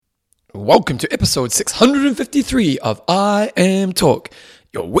Welcome to episode 653 of I Am Talk,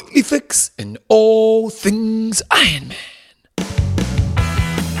 your weekly fix in all things Iron Man.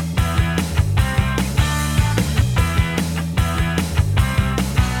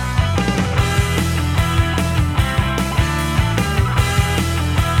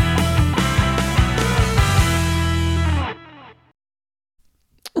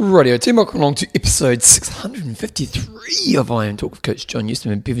 Radio team, welcome along to episode 653 of I Am Talk with Coach John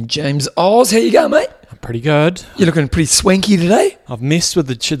Euston and Bevan James Oz. How you going, mate? I'm pretty good. You're looking pretty swanky today. I've messed with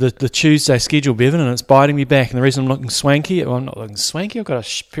the Tuesday schedule, Bevan, and it's biting me back. And the reason I'm looking swanky, well, I'm not looking swanky. I've got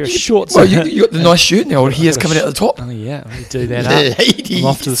a pair of shorts. Well, you got the nice shirt now. Hair's coming out the top. Oh yeah, let me do that up. I'm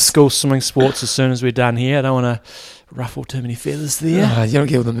off to the school swimming sports as soon as we're done here. I don't want to ruffle too many feathers there. You don't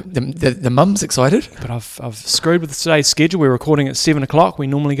get all the mums excited. But I've screwed with today's schedule. We're recording at 7 o'clock. We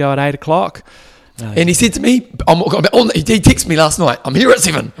normally go at 8 o'clock. And he said to me, he texted me last night, I'm here at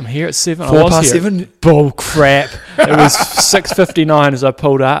 7. I'm here at 7. 4 past 7. Bull crap. It was 6:59 as I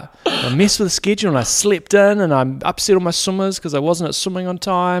pulled up. I messed with the schedule and I slept in and I'm upset on my swimmers because I wasn't at swimming on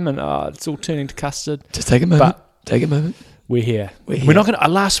time and it's all turning to custard. Just take a moment. Take a moment. We're here. We're not going to.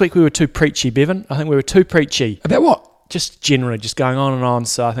 Last week we were too preachy, Bevan. I think we were too preachy. About what? Just generally, just going on and on.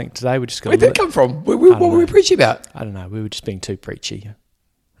 So I think today we're just going to. Where'd that come from? What were we preachy about? I don't know. We were just being too preachy.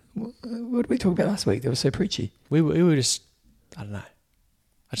 What did we talk about last week that was so preachy? We were just, I don't know.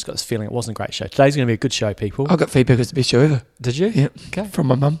 I just got this feeling it wasn't a great show. Today's going to be a good show, people. I got feedback it's the best show ever. Did you? Yeah. Okay. From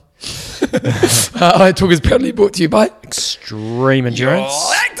my mum. I Talk is proudly brought to you by Extreme Endurance.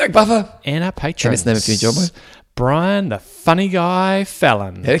 Lactic Buffer. And our patrons. And it's name a few job, mate. Brian, the funny guy,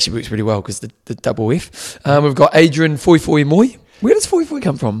 Fallon. It actually works pretty well because the double F. We've got Adrian Foifoi Moi. Where does Foifoi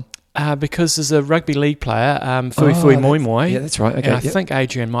come from? Because there's a rugby league player, Fui Moi Moi. Yeah, that's right. Okay, and I think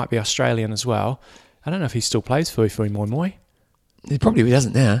Adrian might be Australian as well. I don't know if he still plays Fui Moi Moi. He probably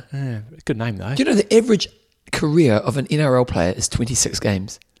doesn't now. Yeah, good name though. Do you know the average career of an NRL player is 26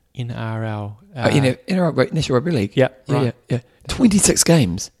 games? NRL. NRL, National Rugby League. Yeah, right. Yeah. 26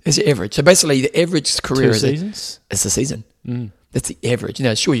 games is the average. So basically the average career is the season. Mm. That's the average.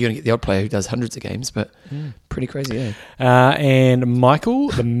 Sure, you're going to get the odd player who does hundreds of games, but pretty crazy, yeah. And Michael,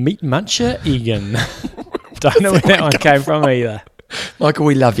 the meat muncher, Egan. Don't know where that one came from either. Michael,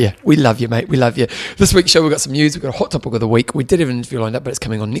 we love you. We love you, mate. We love you. This week's show, we've got some news. We've got a hot topic of the week. We did have an interview lined up, but it's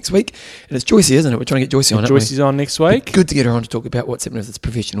coming on next week. And it's Joycey, isn't it? We're trying to get Joycey on. Joycey's on next week. Good to get her on to talk about what's happening with this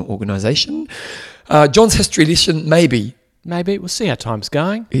professional organisation. John's history lesson, maybe. Maybe. We'll see how time's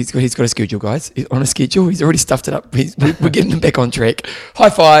going. He's got a schedule, guys. He's on a schedule. He's already stuffed it up. We're getting him back on track.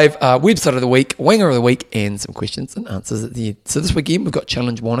 High five, website of the week, wanger of the week, and some questions and answers at the end. So this weekend, we've got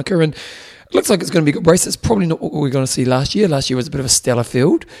Challenge Wanaka, and it looks like it's going to be a good race. It's probably not what we were going to see last year. Last year was a bit of a stellar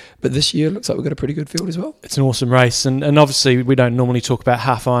field, but this year it looks like we've got a pretty good field as well. It's an awesome race, and obviously we don't normally talk about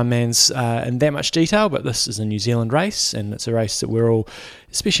half Ironmans in that much detail, but this is a New Zealand race, and it's a race that we're all,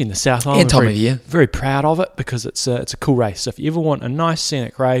 especially in the South Island, and time of year, very proud of it because it's a cool race. So if you ever want a nice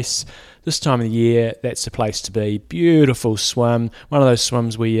scenic race, this time of the year, that's the place to be. Beautiful swim, one of those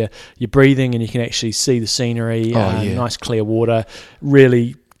swims where you're breathing and you can actually see the scenery, nice clear water,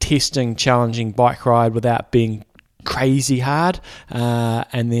 really testing, challenging bike ride without being crazy hard,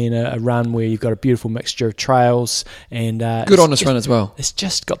 and then a run where you've got a beautiful mixture of trails and good honest run as well. It's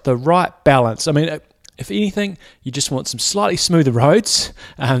just got the right balance. I mean, if anything, you just want some slightly smoother roads,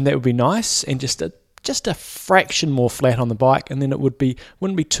 that would be nice, and just a fraction more flat on the bike, and then it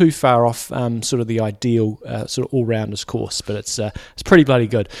wouldn't be too far off sort of the ideal sort of all-rounders course. But it's pretty bloody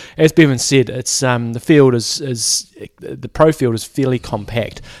good. As Bevan said, it's the field is the pro field is fairly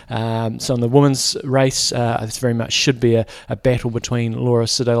compact. So in the women's race, it's very much should be a battle between Laura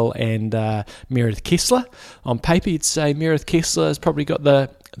Siddall and Meredith Kessler. On paper, you'd say Meredith Kessler has probably got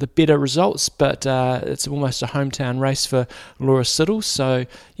the better results, but it's almost a hometown race for Laura Siddall. So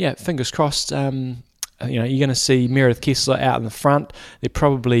yeah, fingers crossed. You're going to see Meredith Kessler out in the front. They're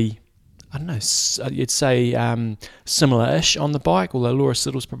probably, I don't know, you'd say similar-ish on the bike, although Laura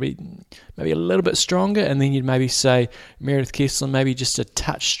Siddall's probably maybe a little bit stronger, and then you'd maybe say Meredith Kessler maybe just a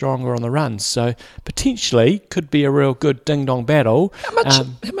touch stronger on the run. So potentially could be a real good ding-dong battle.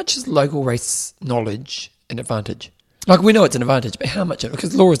 How much is local race knowledge an advantage? Like, we know it's an advantage, but how much?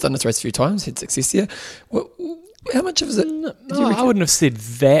 Because Laura's done this race a few times, had success here. How much of it? I wouldn't have said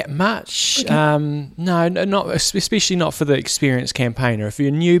that much. Okay. No, not especially not for the experienced campaigner. If you're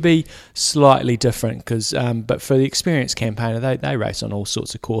a newbie, slightly different. But for the experienced campaigner, they race on all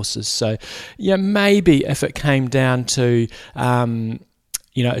sorts of courses. So, yeah, maybe if it came down to a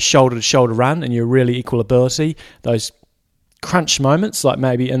shoulder-to-shoulder run and you're really equal ability, those crunch moments, like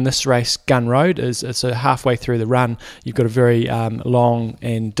maybe in this race, Gun Road is so halfway through the run, you've got a very long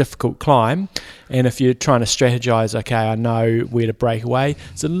and difficult climb, and if you're trying to strategize, okay, I know where to break away,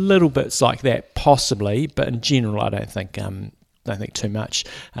 it's a little bit like that possibly, but in general, I don't think too much.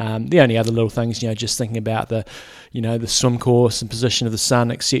 The only other little things, just thinking about the swim course and position of the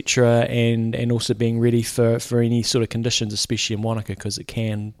sun, etc., and also being ready for any sort of conditions, especially in Wanaka, because it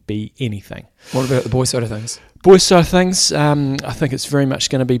can be anything. What about the boys' side of things? Boys' side of things, I think it's very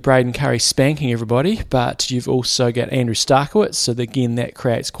much going to be Braden Curry spanking everybody, but you've also got Andrew Starkowitz, so again, that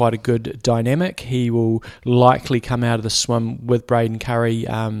creates quite a good dynamic. He will likely come out of the swim with Braden Curry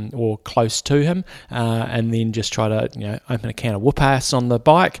or close to him, and then just try to open a can of whoop-ass on the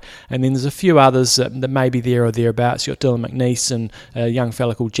bike. And then there's a few others that may be there or thereabouts. You've got Dylan McNeice and a young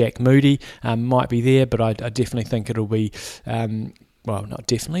fella called Jack Moody might be there, but I definitely think it'll be, well, not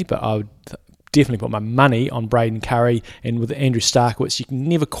definitely, but I would definitely put my money on Braden Curry, and with Andrew Starkowitz, you can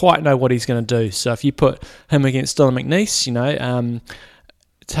never quite know what he's going to do. So if you put him against Dylan McNeice,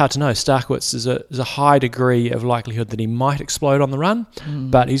 it's hard to know. Starkowitz is a high degree of likelihood that he might explode on the run,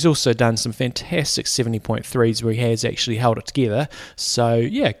 but he's also done some fantastic 70.3s where he has actually held it together. So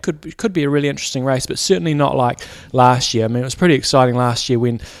yeah, could be a really interesting race, but certainly not like last year. I mean, it was pretty exciting last year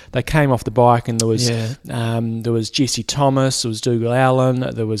when they came off the bike and there was Jesse Thomas, there was Dougal Allen,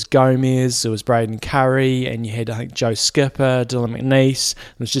 there was Gomez, there was Braden Curry, and you had, I think, Joe Skipper, Dylan McNeice.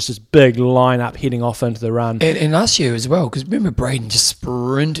 It was just this big lineup heading off into the run. And last year as well, because remember Braden just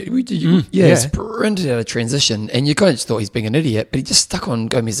sprinted out of transition, and you kind of just thought he's being an idiot, but he just stuck on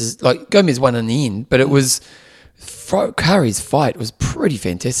Gomez's. Like, Gomez won in the end, but it was Curry's fight was pretty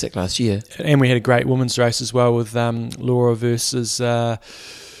fantastic last year. And we had a great women's race as well with Laura versus Annabelle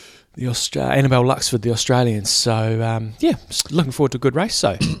Luxford, the Australians. So, just looking forward to a good race.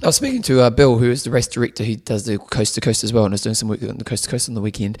 So I was speaking to Bill, who is the race director. He does the Coast to Coast as well, and is doing some work on the Coast to Coast on the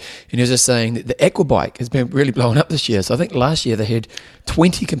weekend. And he was just saying that the aquabike has been really blowing up this year. So I think last year they had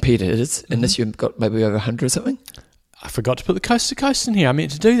 20 competitors, and this year got maybe over 100 or something. I forgot to put the Coast to Coast in here. I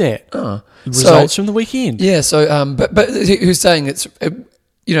meant to do that. Oh, results from the weekend. Yeah. So, but he was saying it's.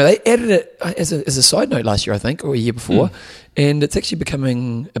 They added it as a side note last year, I think, or a year before, and it's actually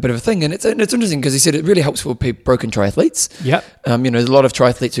becoming a bit of a thing. And it's interesting because he said it really helps for broken triathletes. Yep. There's a lot of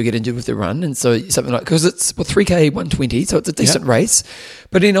triathletes who get injured with their run, and so something like, because it's 3K 120, so it's a decent race.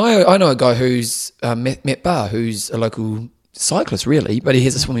 But then I know a guy who's Matt Barr, who's a local cyclist really, but he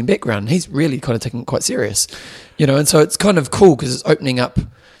has a swimming background. He's really kind of taking it quite serious, and so it's kind of cool because it's opening up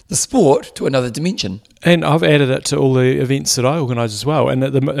the sport to another dimension. And I've added it to all the events that I organise as well. And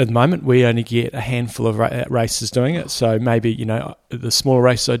at the moment, we only get a handful of races doing it. So maybe, the smaller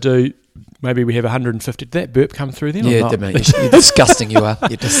races I do, maybe we have 150. Did that burp come through then? Yeah, it did, mate. You're disgusting, you are.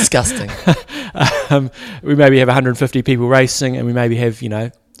 You're disgusting. We maybe have 150 people racing, and we maybe have,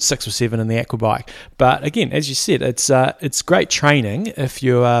 6 or 7 in the aquabike. But again, as you said, it's great training if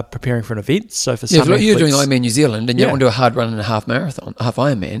you are preparing for an event. So for some if you're doing Ironman New Zealand and you don't want to do a hard run and a half marathon, a half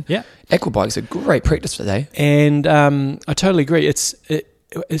Ironman, aquabike's a great practice for that. And I totally agree.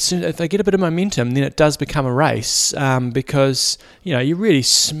 As soon as they get a bit of momentum, then it does become a race because you really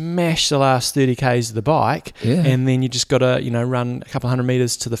smash the last 30 k's of the bike, and then you just got to run a couple of 100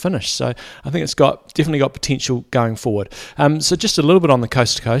 meters to the finish. So I think it's definitely got potential going forward. So just a little bit on the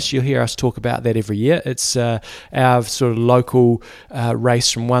Coast to Coast, you'll hear us talk about that every year. It's our sort of local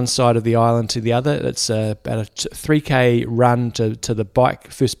race from one side of the island to the other. It's about a 3k run to the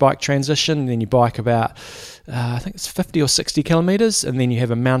first bike transition, and then you bike about I think it's 50 or 60 kilometres, and then you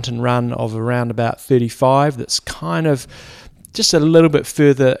have a mountain run of around about 35 that's kind of just a little bit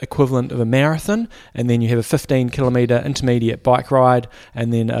further equivalent of a marathon, and then you have a 15 kilometre intermediate bike ride,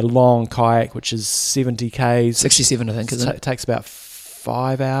 and then a long kayak which is 70 k's, 67 I think, isn't it? It takes about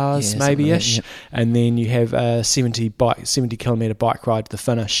 5 hours maybe-ish, like that, and then you have a 70 kilometre bike ride to the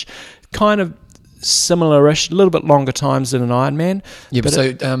finish. Kind of similar-ish, a little bit longer times than an Ironman. Yeah, but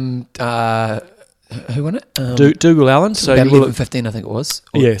so who won it? Dougal Allen. So about 11:15, I think it was.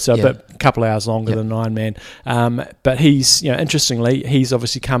 A couple of hours longer than Ironman. But he's, interestingly, he's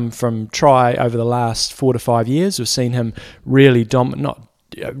obviously come from Tri over the last 4 to 5 years. We've seen him really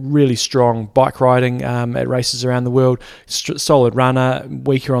really strong bike riding at races around the world, solid runner,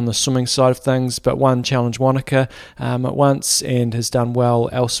 weaker on the swimming side of things, but won Challenge Wanaka at once and has done well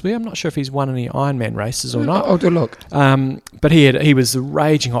elsewhere. I'm not sure if he's won any Ironman races or not. I'll do a look. But he was the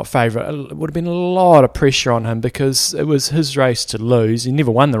raging hot favourite. It would have been a lot of pressure on him because it was his race to lose. He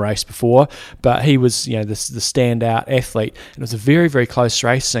never won the race before, but he was the standout athlete. And it was a very, very close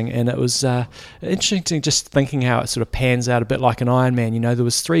racing, and it was interesting just thinking how it sort of pans out a bit like an Ironman. there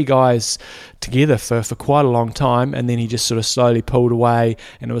was 3 guys together for quite a long time, and then he just sort of slowly pulled away,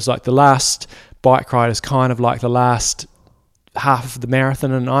 and it was like the last bike ride is kind of like the last half of the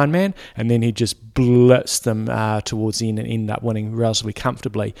marathon in Ironman, and then he just blitzed them towards the end and ended up winning relatively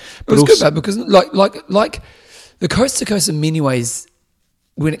comfortably. But it was good, because like the coast to coast in many ways,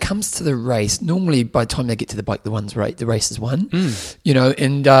 when it comes to the race, normally by the time they get to the bike, the race is won.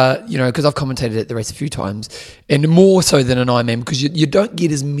 And because I've commentated at the race a few times, and more so than an Ironman, because you don't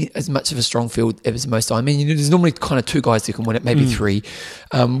get as much of a strong field as most Ironman. There's normally kind of 2 guys who can win it, maybe 3.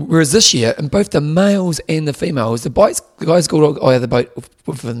 Whereas this year, in both the males and the females, the guys got off the boat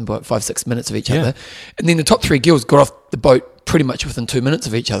within about 5-6 minutes of each other, and then the top 3 girls got off the boat pretty much within 2 minutes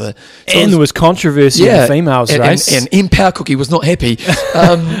of each other. So there was controversy in the females race. And Empower Cookie was not happy.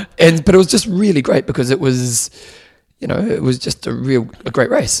 But it was just really great because it was, it was just a great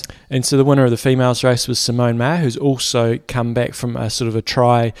race. And so the winner of the females race was Simone Mayer, who's also come back from a sort of a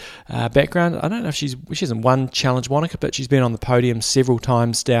tri background. I don't know if she hasn't won Challenge Wanaka, but she's been on the podium several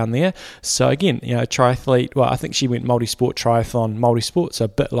times down there. So again, triathlete. Well, I think she went multi-sport triathlon, multi-sport, so a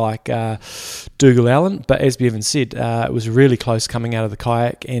bit like Dougal Allen. But as Bevan said, it was really close coming out of the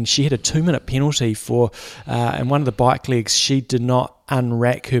kayak, and she had a 2-minute penalty for, in one of the bike legs, she did not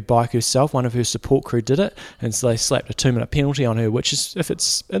unrack her bike herself. One of her support crew did it, and so they slapped a 2-minute penalty on her, which is, if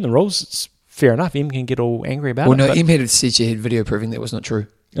it's in the rules, it's fair enough. Em can get all angry about it. Well, no, Em had said she had video proving that was not true.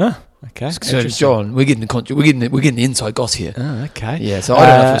 Oh, okay. So, John, we're getting the inside goss here. Oh, okay. Yeah, so I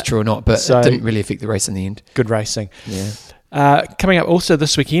don't know if it's true or not, but it didn't really affect the race in the end. Good racing. Yeah. Coming up also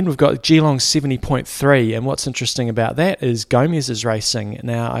this weekend, we've got Geelong 70.3, and what's interesting about that is Gomez is racing.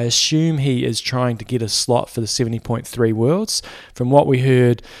 Now, I assume he is trying to get a slot for the 70.3 Worlds. From what we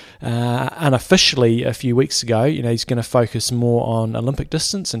heard unofficially a few weeks ago, he's going to focus more on Olympic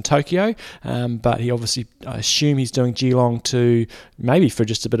distance in Tokyo, but he obviously, I assume he's doing Geelong to maybe for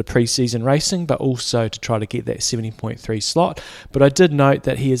just a bit of pre-season racing, but also to try to get that 70.3 slot. But I did note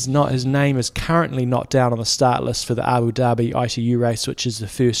that his name is currently not down on the start list for the Abu Dhabi ITU race, which is the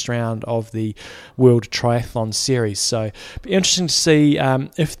first round of the World Triathlon Series. So it'll be interesting to see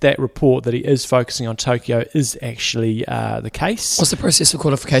if that report that he is focusing on Tokyo is actually the case. What's the process for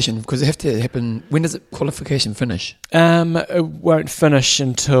qualification? Because they have to happen. When does qualification finish? It won't finish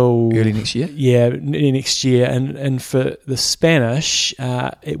until early next year. Yeah, next year. And for the Spanish,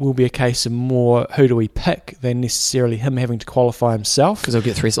 it will be a case of more who do we pick than necessarily him having to qualify himself. Because they'll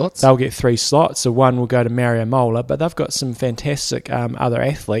get 3 slots. They'll get 3 slots. So one will go to Mario Mola, but they've got some fantastic other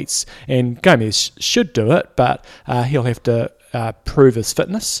athletes, and Gomez should do it, but he'll have to prove his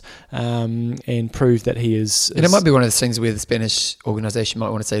fitness and prove that he is. And it might be one of those things where the Spanish organisation might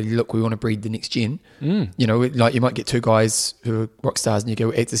want to say, look, we want to breed the next gen. Like you might get 2 guys who are rock stars, and you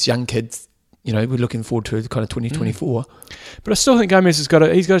go, this young kid, we're looking forward to kind of 2024. But I still think Gomez he's got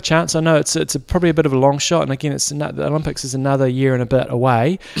a chance. I know it's probably a bit of a long shot, and again, the Olympics is another year and a bit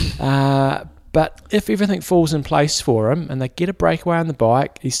away. But if everything falls in place for him and they get a breakaway on the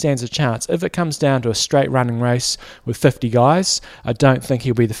bike, he stands a chance. If it comes down to a straight running race with 50 guys, I don't think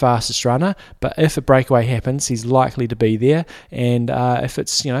he'll be the fastest runner. But if a breakaway happens, he's likely to be there. And if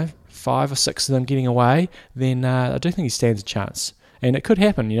it's 5 or 6 of them getting away, then I do think he stands a chance. And it could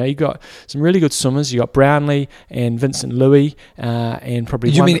happen. You've got some really good swimmers. You've got Brownlee and Vincent Louis and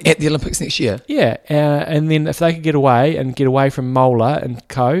probably... You mean at the Olympics next year? Yeah. And then if they could get away from Mola and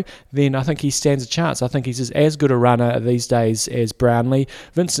co, then I think he stands a chance. I think he's as good a runner these days as Brownlee.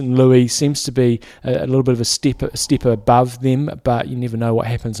 Vincent Louis seems to be a little bit of a step above them, but you never know what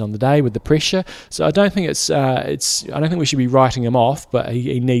happens on the day with the pressure. So I don't think I don't think we should be writing him off, but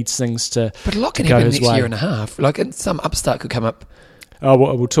he needs things to But a lot can happen next year and a half. Like some upstart could come up. Oh,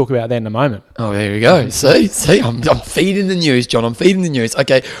 we'll talk about that in a moment. Oh, there we go. See, I'm feeding the news, John. I'm feeding the news.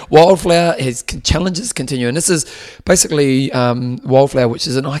 Okay, Wildflower has challenges continue, and this is basically Wildflower, which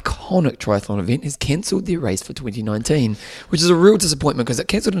is an iconic triathlon event, has cancelled their race for 2019, which is a real disappointment because it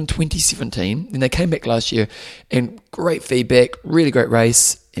cancelled in 2017. Then they came back last year, and great feedback, really great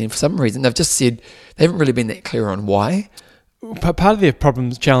race, and for some reason they've just said they haven't really been that clear on why. Part of their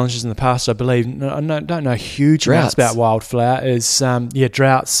problems, challenges in the past, I believe, I don't know huge amounts about Wildflower, is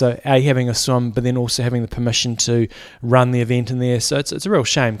droughts. So having a swim, but then also having the permission to run the event in there. So it's a real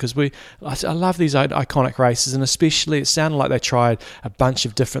shame because I love these iconic races, and especially it sounded like they tried a bunch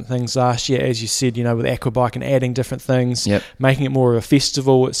of different things last year, as you said, with Aquabike and adding different things, making it more of a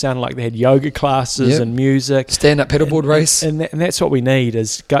festival. It sounded like they had yoga classes and music, stand-up paddleboard race, and that's what we need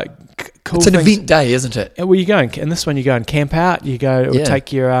is go. Cool it's an event day, isn't it? Well, you go in this one. You go and camp out. You go or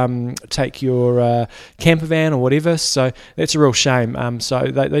take your camper van or whatever. So that's a real shame. So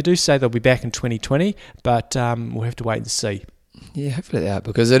they do say they'll be back in 2020, but we'll have to wait and see. Yeah, hopefully they are,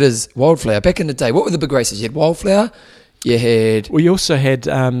 because it is Wildflower. Back in the day, what were the big races? You had Wildflower, you had... We also had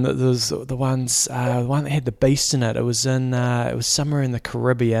there's the one that had the beast in it. It was somewhere in the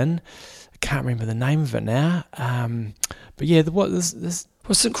Caribbean. I can't remember the name of it now. But yeah, this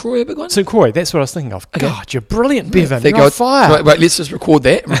Was St. Croix a big one? St. Croix, that's what I was thinking of. Okay. God, you're brilliant, Bevan. There You're you on go. fire. Right, let's just record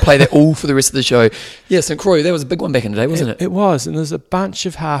that and play that all for the rest of the show. Yeah, St. Croix, that was a big one back in the day, wasn't it? It was, and there's a bunch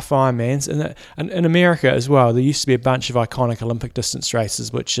of half Ironmans, and in America as well. There used to be a bunch of iconic Olympic distance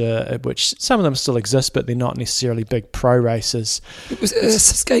races, which some of them still exist, but they're not necessarily big pro races. It was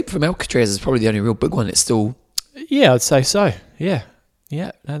Escape from Alcatraz is probably the only real big one that's still... Yeah, I'd say so. Yeah.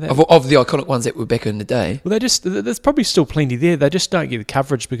 Yeah, no, of the iconic ones that were back in the day. Well, there's probably still plenty there. They just don't get the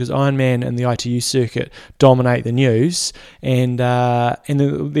coverage because Ironman and the ITU circuit dominate the news, and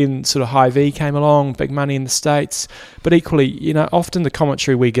then sort of High V came along, big money in the States. But equally, often the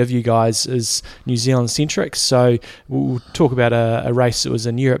commentary we give you guys is New Zealand centric. So we'll talk about a race that was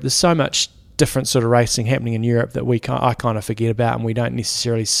in Europe. There's so much different sort of racing happening in Europe that I kind of forget about, and we don't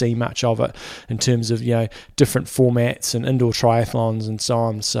necessarily see much of it in terms of different formats and indoor triathlons and so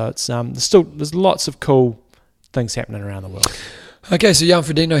on. So it's there's lots of cool things happening around the world. Okay, so Jan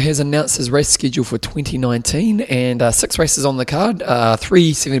Frodeno has announced his race schedule for 2019, and 6 races on the card,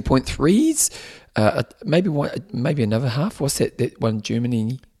 3 70.3s, maybe another half. What's that one,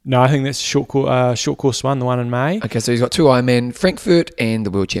 Germany? No, I think that's short course one, the one in May. Okay, so he's got 2 Ironman, Frankfurt, and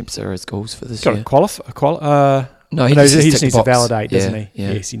the World Champs are his goals for this year. Got to qualify. No, he just needs to validate, doesn't he?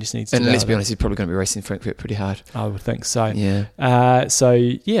 Yeah. Yes, he just needs to validate. And let's be validate. honest, he's probably going to be racing Frankfurt pretty hard. I would think so. Yeah.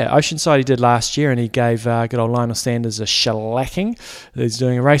 Oceanside he did last year, and he gave good old Lionel Sanders a shellacking. He's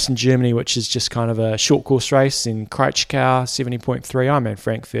doing a race in Germany, which is just kind of a short course race in Kreutzkau, 70.3. Ironman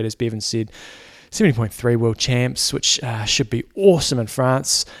Frankfurt, as Bevan said. 70.3 World Champs, which should be awesome in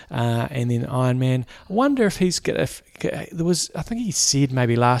France, and then Ironman. I wonder if he's got. I think he said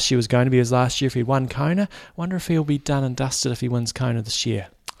maybe last year was going to be his last year if he won Kona. I wonder if he'll be done and dusted if he wins Kona this year.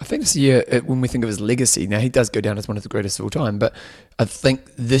 I think this year, when we think of his legacy, now he does go down as one of the greatest of all time, but I think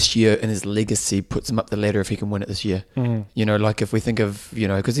this year in his legacy puts him up the ladder if he can win it this year. Like if we think of,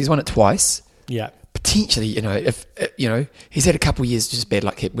 because he's won it twice. Yeah. Potentially, if he's had a couple of years just bad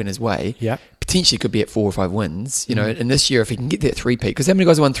luck went his way. Yeah. Potentially could be at 4 or 5 wins. And this year if he can get that 3-peat, because how many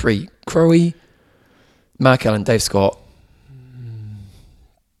guys have won 3? Crowe, Mark Allen, Dave Scott.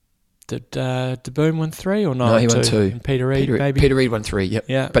 Did De Boom win 3 or not? No, he won 2. And Peter Reid, maybe. Peter Reid won 3. Yep.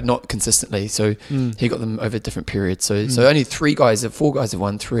 Yeah, but not consistently. So he got them over different periods. So only 4 guys have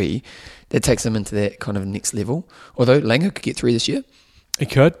won 3. That takes them into that kind of next level. Although Langer could get 3 this year. He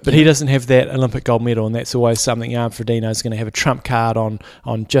could, but he doesn't have that Olympic gold medal, and that's always something Jan Frodeno is going to have a trump card on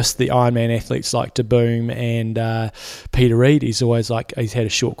just the Ironman athletes like De Boom and Peter Reid. He's always he's had a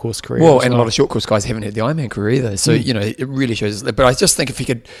short course career. Well, and a lot of short course guys haven't had the Ironman career either. So, it really shows. But I just think if he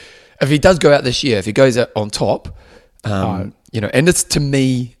does go out this year, if he goes out on top, and it's to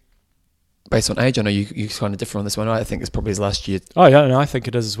me, based on age, I know you kind of differ on this one. I think it's probably his last year. Oh yeah, no, I think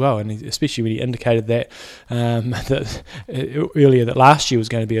it is as well, and especially when he indicated that earlier that last year was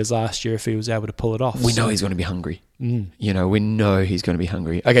going to be his last year if he was able to pull it off. We know he's going to be hungry. We know he's going to be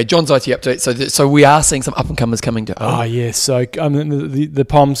hungry. Okay, John's IT update. So we are seeing some up and comers coming to. Oh yeah, so the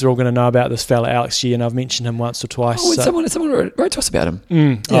Poms are all going to know about this fella Alex Yee, and I've mentioned him once or twice. Oh, someone wrote to us about him.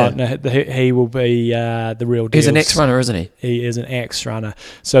 Yeah. Oh, no, he will be the real deal. He's an ex-runner, isn't he? He is an ex-runner.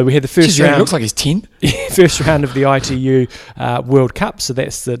 So we had the first round. He looks like he's 10. First round of the ITU World Cup. So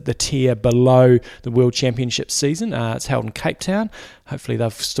that's the tier below the World Championship season. It's held in Cape Town. Hopefully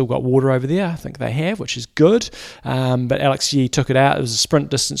they've still got water over there. I think they have, which is good. But Alex Yee took it out. It was a sprint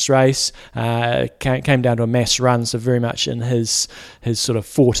distance race. Came down to a mass run, so very much in his sort of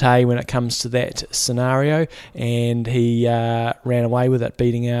forte when it comes to that scenario. And he ran away with it,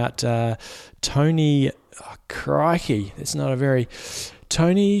 beating out Tony. Oh, crikey, that's not a very.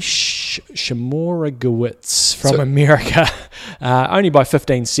 Tony Shimoragowicz from America, only by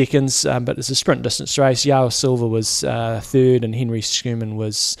 15 seconds, but it's a sprint distance race. Yao Silva was third and Henry Schumann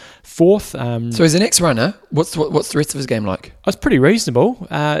was fourth. So he's an ex-runner. What's the rest of his game like? It's pretty reasonable.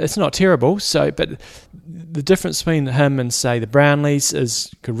 It's not terrible. But the difference between him and, say, the Brownlees is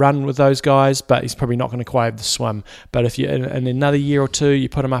could run with those guys, but he's probably not going to quite have the swim. But if you in another year or two, you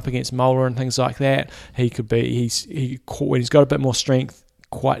put him up against Moeller and things like that, he could be. When he's got a bit more strength,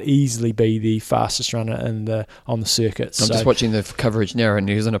 quite easily be the fastest runner on the circuit. I'm just watching the coverage now, and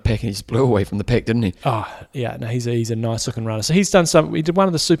he was in a pack and he just blew away from the pack, didn't he? Oh, yeah, no, he's a nice looking runner. So he's done he did one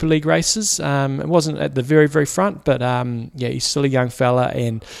of the Super League races. It wasn't at the very, very front, but he's still a young fella,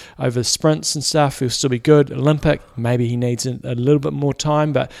 and over sprints and stuff, he'll still be good. Olympic, maybe he needs a little bit more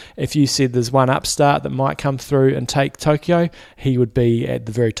time, but if you said there's one upstart that might come through and take Tokyo, he would be at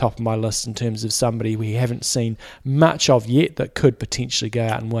the very top of my list in terms of somebody we haven't seen much of yet that could potentially go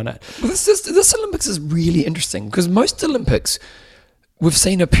out and win it. Well, this Olympics is really interesting because most Olympics, we've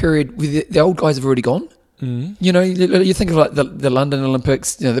seen a period where the old guys have already gone. Mm. You know, you think of like the London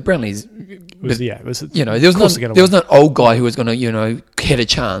Olympics, the Brownlees. There was no old guy who was going to, had a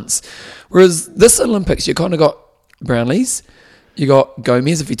chance. Whereas this Olympics, you kind of got Brownlees, you got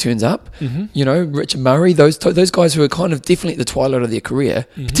Gomez if he turns up, Richard Murray, those guys who are kind of definitely at the twilight of their career,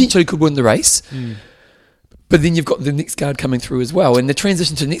 potentially could win the race. Mm. But then you've got the next guard coming through as well. And the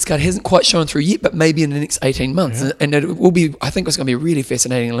transition to the next guard hasn't quite shown through yet, but maybe in the next 18 months. Yeah. And it will be, I think it's going to be a really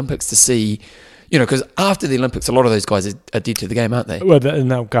fascinating Olympics to see, because after the Olympics, a lot of those guys are dead to the game, aren't they? Well,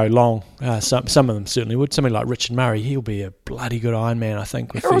 and they'll go long. Some of them certainly would. Somebody like Richard Murray, he'll be a bloody good Ironman, I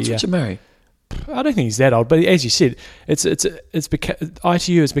think. How old's Richard Murray? I don't think he's that old, but as you said, ITU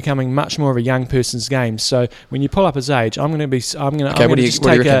is becoming much more of a young person's game. So when you pull up his age, I'm going to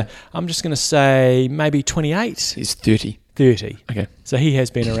say maybe 28. He's 30. 30. Okay. So he has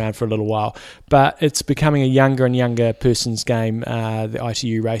been around for a little while. But it's becoming a younger and younger person's game, the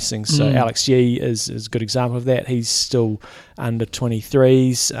ITU racing. So Alex Yee is a good example of that. He's still under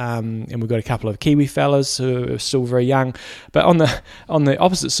 23s, and we've got a couple of Kiwi fellas who are still very young. But on the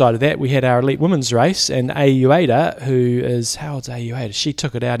opposite side of that, we had our elite women's race, and AU Ada, who is, how old's AU Ada? She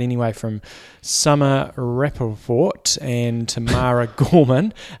took it out anyway from Summer Rappaport and Tamara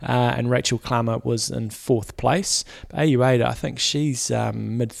Gorman, and Rachel Klammer was in fourth place. But AU Ada, I think she's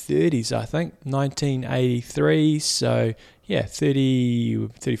mid-30s, 1983, so yeah, 30,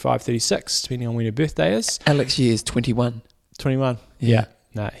 35, 36, depending on when her birthday is. Alex Yee is 21. 21? Yeah.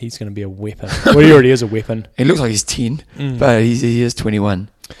 No, he's going to be a weapon. Well, he already is a weapon. He looks like he's 10, but he is 21.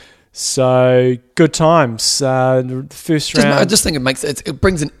 So good times. The first round. I just think it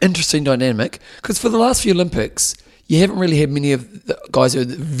brings an interesting dynamic because for the last few Olympics, you haven't really had many of the guys who are at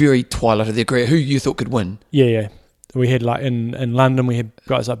the very twilight of their career who you thought could win. Yeah. We had like in London, we had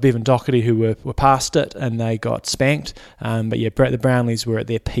guys like Bevan Doherty who were past it and they got spanked. But yeah, the Brownlees were at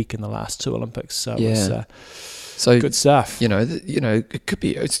their peak in the last two Olympics. So it was so good stuff. It could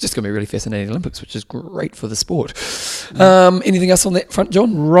be. It's just going to be a really fascinating Olympics, which is great for the sport. Anything else on that front,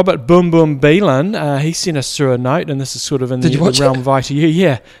 John? Robert Boom Boom Beelan, he sent us through a note, and this is sort of in the realm of ITU.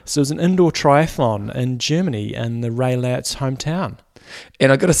 Yeah, so it was an indoor triathlon in Germany, in the Ray Lautz's hometown.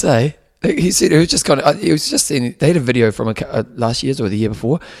 And I got to say, he said it was just they had a video from last year's or the year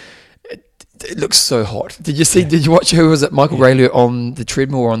before. It looks so hot. Did you watch who was it? Michael Rayleigh on the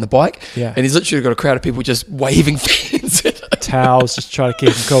treadmill or on the bike? Yeah. And he's literally got a crowd of people just waving fans at him. Towels, just trying to keep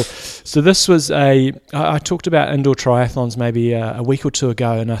him cool. So this was I talked about indoor triathlons maybe a week or two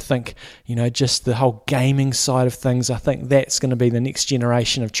ago, and I think, just the whole gaming side of things, I think that's going to be the next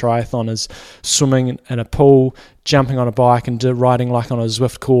generation of triathlon, is swimming in a pool, jumping on a bike and riding like on a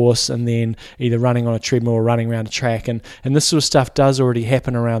Zwift course, and then either running on a treadmill or running around a track. And this sort of stuff does already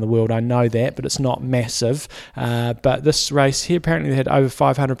happen around the world. I know that, but it's not massive. But this race here, apparently they had over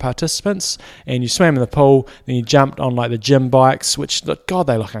 500 participants, and you swam in the pool, then you jumped on like the gym bikes, which, God,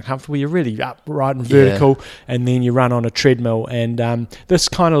 they look uncomfortable. You're really upright and vertical, and then you run on a treadmill. And this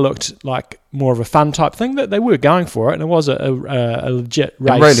kind of looked like more of a fun type thing, that they were going for it, and it was a legit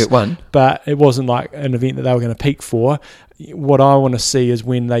race, but it wasn't like an event that they were going to peak for. What I want to see is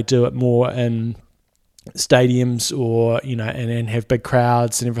when they do it more in stadiums or and have big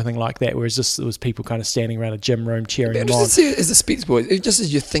crowds and everything like that, whereas this was people kind of standing around a gym room cheering them on. As a speed sport, just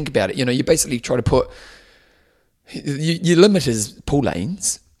as you think about it, you basically try to put your limit is pool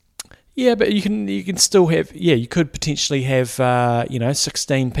lanes. Yeah, but you can still have, you could potentially have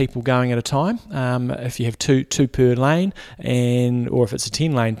 16 people going at a time if you have two per lane, or if it's a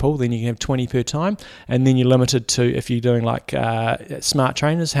 10-lane pool, then you can have 20 per time, and then you're limited to, if you're doing like smart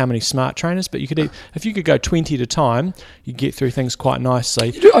trainers, how many smart trainers. But if you could go 20 at a time, you get through things quite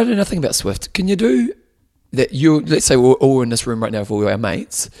nicely. I know nothing about Zwift. Can you do that? Let's say we're all in this room right now for all our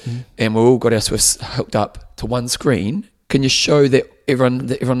mates, and we've all got our Zwifts hooked up to one screen. Can you show that everyone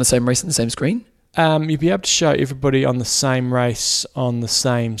the same race on the same screen? You'd be able to show everybody on the same race on the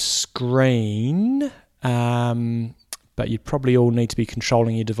same screen, but you'd probably all need to be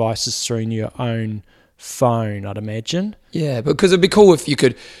controlling your devices through your own phone, I'd imagine. Yeah, because it'd be cool if you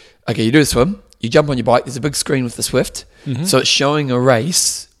could, okay, you do a swim, you jump on your bike. There's a big screen with the Swift, so it's showing a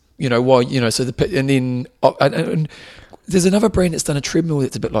race. While so and then and there's another brand that's done a treadmill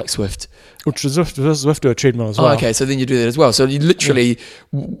that's a bit like Swift. Which is Zwift do a treadmill as well. Oh, okay, so then you do that as well. So you literally,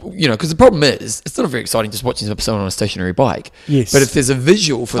 because the problem is, it's not very exciting just watching someone on a stationary bike. Yes. But if there's a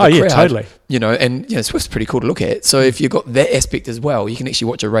visual for the crowd, totally. And Swift's pretty cool to look at. So if you've got that aspect as well, you can actually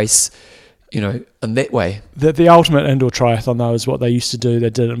watch a race, in that way. The ultimate indoor triathlon, though, is what they used to do. They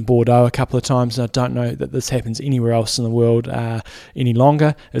did it in Bordeaux a couple of times, and I don't know that this happens anywhere else in the world any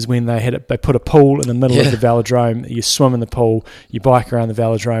longer, is when they put a pool in the middle of the velodrome. You swim in the pool, you bike around the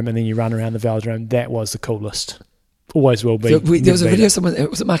velodrome, and then you run around the velodrome. That was the coolest. Always will be. So there was a video,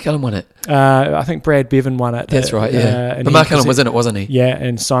 was it Mark Allen won it? I think Brad Bevan won it. That's right, yeah. But Mark Allen was in it, wasn't he? Yeah,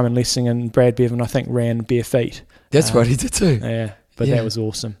 and Simon Lessing and Brad Bevan, I think, ran bare feet. That's right, he did too. Yeah. But that was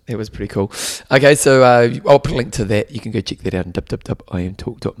awesome. That was pretty cool. Okay, so I'll put a link to that. You can go check that out on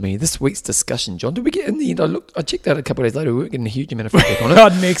www.imtalk.me. This week's discussion, John, did we get in the end? I checked out a couple of days later. We weren't getting a huge amount of feedback on it.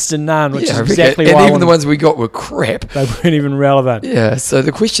 God, next to none, which is exactly and why. And even the ones we got were crap. They weren't even relevant. Yeah, so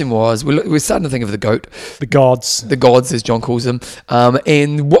the question was, we're starting to think of the GOAT. The gods. The gods, as John calls them.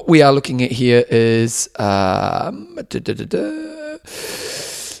 And what we are looking at here is...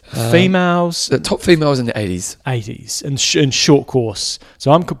 females, the top females in the 80s in short course.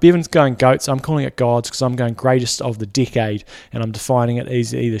 So Bevan's going goats. I'm calling it gods because I'm going greatest of the decade, and I'm defining it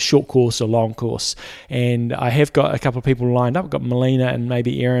as either short course or long course. And I have got a couple of people lined up. I've got Melina and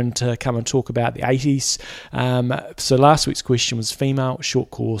maybe Erin to come and talk about the 80s. So last week's question was female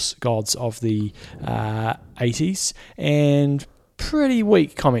short course gods of the 80s, and pretty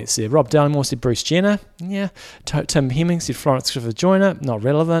weak comments there. Rob Dallimore said Bruce Jenner. Yeah. Tim Hemming said Florence Griffith Joyner. Not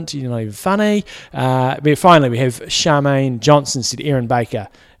relevant. You're not even funny. But finally, we have Charmaine Johnson said Erin Baker.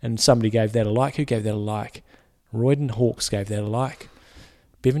 And somebody gave that a like. Who gave that a like? Royden Hawkes gave that a like.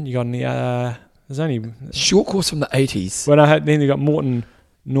 Bevan, you got any... there's only... Short course from the 80s. Well, then you got Morton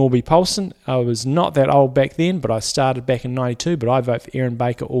Norby Paulson. I was not that old back then, but I started back in 92, but I vote for Erin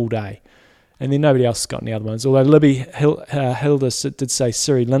Baker all day. And then nobody else has got any other ones. Although Libby Hilda did say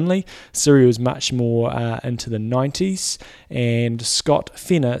Siri Lindley. Siri was much more into the 90s. And Scott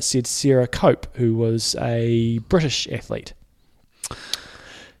Fenner said Sarah Cope, who was a British athlete.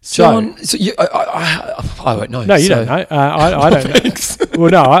 John, I won't know. No, you don't know. I don't know.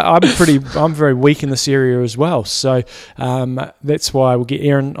 Well, no, I'm very weak in this area as well. So that's why we'll get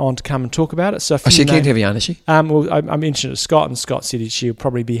Erin on to come and talk about it. So she can't have you on, is she? Well, I mentioned it to Scott, and Scott said she'll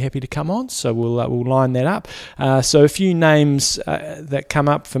probably be happy to come on. So we'll line that up. So a few names that come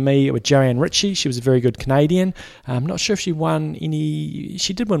up for me were Joanne Ritchie. She was a very good Canadian. I'm not sure if she won any.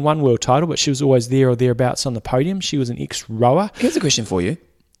 She did win one world title, but she was always there or thereabouts on the podium. She was an ex-rower. Here's a question for you.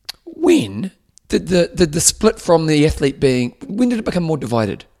 When did the split from the athlete when did it become more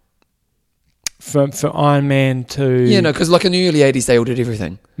divided? For Ironman to... Yeah, no, because like in the early 80s, they all did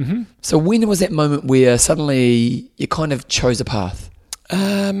everything. Mm-hmm. So when was that moment where suddenly you kind of chose a path?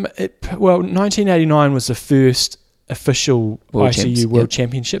 1989 was the first official ITU World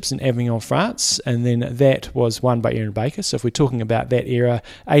Championships in Avignon, France, and then that was won by Erin Baker. So if we're talking about that era,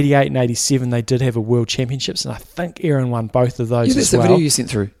 88 and 87, they did have a World Championships, and I think Erin won both of those as well. That's the video you sent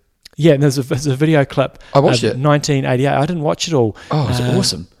through. Yeah, and there's a video clip. I watched it. 1988. I didn't watch it all. Oh, it was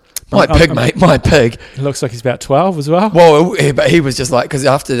awesome. My pig. He looks like he's about 12 as well. Well, but he was just like, because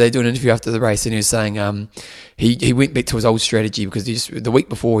after they do an interview after the race, and he was saying he went back to his old strategy because the week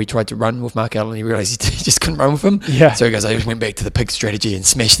before he tried to run with Mark Allen, and he realised he just couldn't run with him. Yeah. So he goes, I just went back to the pig strategy and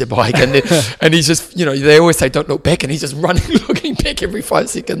smashed the bike. And he's just, they always say don't look back, and he's just running, looking back every 5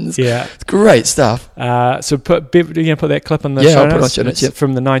 seconds. Yeah. It's great stuff. So you're going to put that clip on the show notes? I'll put it on show notes, yep.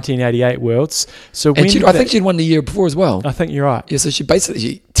 From the 1988 Worlds. So I think she'd won the year before as well. I think you're right. Yeah, so she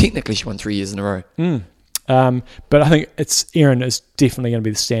won 3 years in a row. Mm. But I think Erin is definitely going to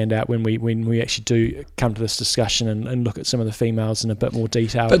be the standout when we actually do come to this discussion and look at some of the females in a bit more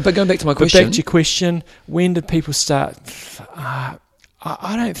detail. But going back to my question. Back to your question, when did people start? I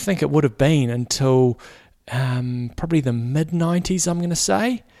don't think it would have been until probably the mid-90s, I'm going to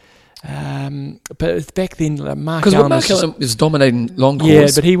say. But back then, Mark Allen was dominating long course. Yeah,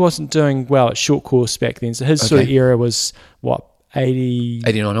 but he wasn't doing well at short course back then. So his sort of era was,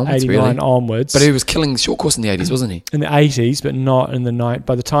 89 onwards. But he was killing short course in the 80s, wasn't he? In the 80s, but not in the 90s.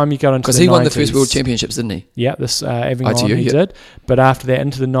 By the time you got into the 90s... Because he won the first World Championships, didn't he? Yeah, this Avignon he did. But after that,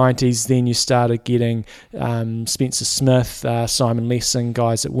 into the 90s, then you started getting Spencer Smith, Simon Lessing,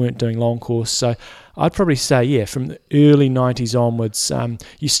 guys that weren't doing long course. So I'd probably say, from the early 90s onwards,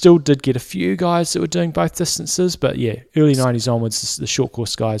 you still did get a few guys that were doing both distances, but early 90s onwards, the short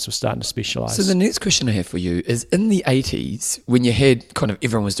course guys were starting to specialise. So the next question I have for you is, in the 80s, when you had kind of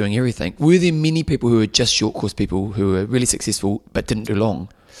everyone was doing everything, were there many people who were just short course people who were really successful but didn't do long?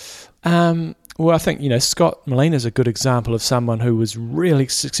 Well, I think, Scott Molina is a good example of someone who was really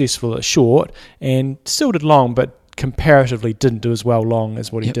successful at short and still did long, but comparatively didn't do as well long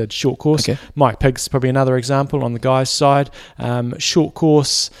as what he did short course. Okay. Mike Pigg's probably another example on the guys' side. Short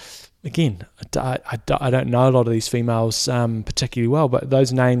course, again, I don't know a lot of these females particularly well, but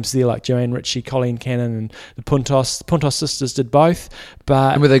those names there like Joanne Ritchie, Colleen Cannon and the Puntos sisters did both.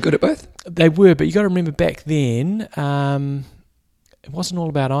 But And were they good at both? They were, but you got to remember back then, it wasn't all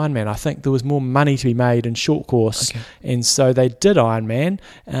about Ironman. I think there was more money to be made in short course, and so they did Ironman,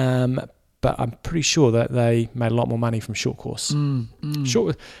 but I'm pretty sure that they made a lot more money from short course.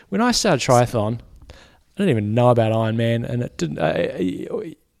 Short. When I started triathlon, I didn't even know about Ironman, and it didn't.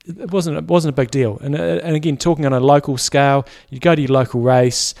 It wasn't a big deal. And again, talking on a local scale, you'd go to your local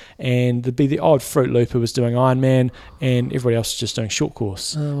race, and there'd be the odd Fruit Loop who was doing Ironman, and everybody else was just doing short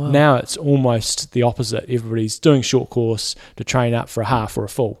course. Oh, wow. Now it's almost the opposite. Everybody's doing short course to train up for a half or a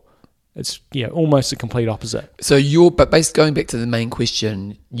full. It's almost the complete opposite. So but basically going back to the main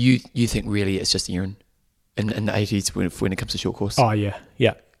question, you think really it's just Aaron in the 80s when it comes to short course? Oh yeah.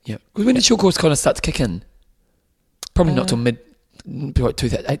 Because when did short course kind of start to kick in? Probably not till mid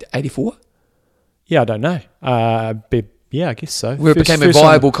 84? Yeah, I don't know. I guess so. Where it became a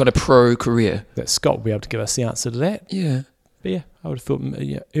viable kind of pro career. That Scott will be able to give us the answer to that. Yeah. But I would have thought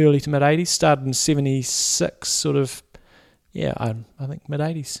early to mid 80s. Started in 76, sort of. I think mid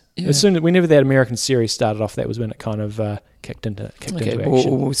 80s. Yeah. As soon as whenever that American series started off, that was when it kind of kicked into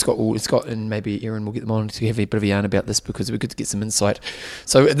action. Scott and maybe Aaron will get them on to have a bit of a yarn about this because we're good to get some insight.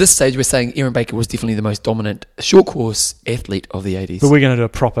 So at this stage, we're saying Aaron Baker was definitely the most dominant short course athlete of the 80s. But we're going to do a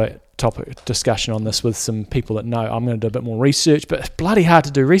proper topic discussion on this with some people that know. I'm going to do a bit more research, but it's bloody hard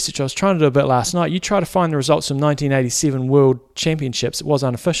to do research. I was trying to do a bit last night. You try to find the results from 1987 World Championships. It was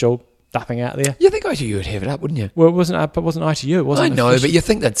unofficial. Nothing out there. You think ITU would have it up, wouldn't you? Well, it wasn't ITU. It wasn't. I know, but you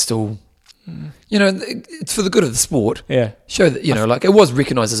think that's still, it's for the good of the sport. Yeah. Show that it was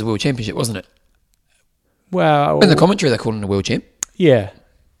recognised as a world championship, wasn't it? Well, in the commentary, they call it a world champ. Yeah,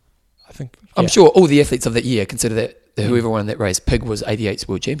 I think. I'm sure all the athletes of that year consider that whoever won that race, Pig was 88's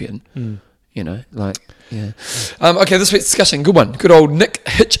world champion. Okay, this week's discussion, good one. Good old Nick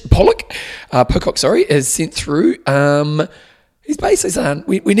Pocock, has sent through. He's basically saying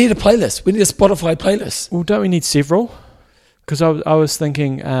we need a playlist. We need a Spotify playlist. Well, don't we need several? Because I was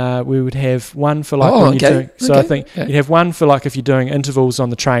thinking we would have one for when you're doing. So I think you'd have one for if you're doing intervals on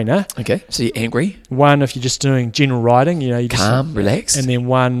the trainer. Okay, so you're angry. One if you're just doing general riding. You calm, relaxed. And then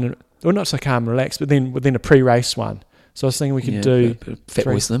one, well, not so calm, relaxed, but then a pre-race one. So I was thinking we could do Fat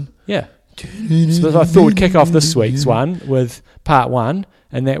Boy Slim. Yeah. So I thought we'd kick off this week's one with part one,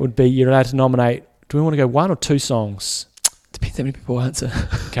 and that would be you're allowed to nominate. Do we want to go one or two songs? Depends how many people answer.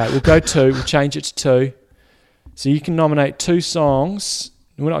 Okay, we'll go two. We'll change it to two. So you can nominate two songs.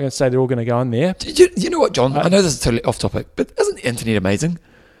 We're not going to say they're all going to go in there. You know what, John? I know this is totally off topic, but isn't the internet amazing?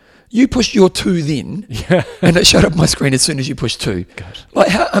 You pushed your two then, and it showed up my screen as soon as you pushed two. God.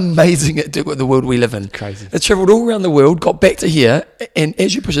 How amazing it did with the world we live in. Crazy. It travelled all around the world, got back to here, and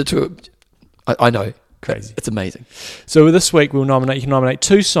as you push it to it, I know. Crazy. It's amazing. So this week you can nominate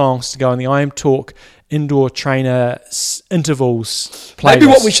two songs to go on the I Am Talk Indoor Trainer Intervals playlist. Maybe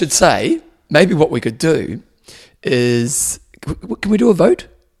what we should say, maybe what we could do is, can we do a vote?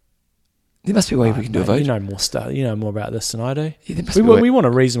 There must be a way we can do a vote. You know more stuff. You know more about this than I do. Yeah, there must be a way. We want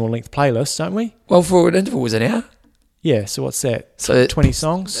a reasonable length playlist, don't we? Well, for an interval was an hour. Yeah, so what's that? So 20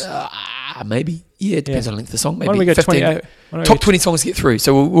 songs? Maybe. Yeah, it depends on the length of the song. Maybe why don't we go 15. Top 20 songs to get through.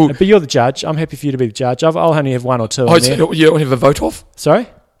 So we'll but you're the judge. I'm happy for you to be the judge. I'll only have one or two. So you don't have a vote off? Sorry?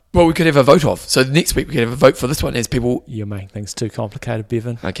 Well, we could have a vote off. So next week we could have a vote for this one as people... You're making things too complicated,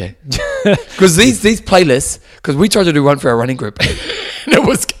 Bevan. Okay. Because these playlists... Because we tried to do one for our running group. And it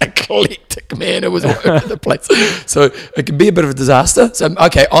was eclectic, man. It was all over the place. So it can be a bit of a disaster. So,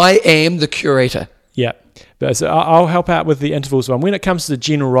 okay, I am the curator. Yeah. So I'll help out with the intervals one. When it comes to the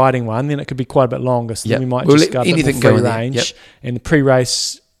general riding one, then it could be quite a bit longer. So then we might just go a bit more free range. Yep. And the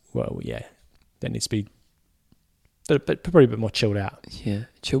pre-race, that needs to be probably a bit more chilled out. Yeah,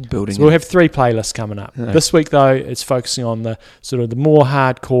 chilled building. So we'll have three playlists coming up. Right. This week, though, it's focusing on the sort of the more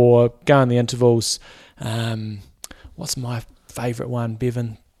hardcore, go in the intervals. What's my favourite one,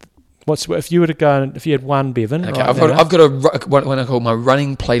 Bevan? If you were to go, if you had one, Bevan? Okay, I've got what I call my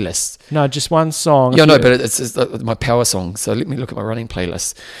running playlist. No, just one song. Yeah, no, but it's my power song. So let me look at my running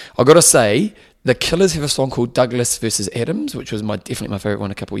playlist. I've got to say The Killers have a song called Douglas versus Adams, which was definitely my favourite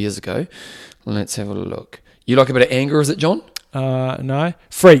one a couple of years ago. Let's have a look. You like a bit of anger, is it, John? No.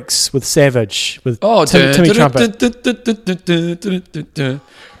 Freaks with Savage with Timmy Trumpet.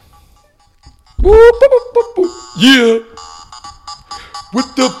 Yeah,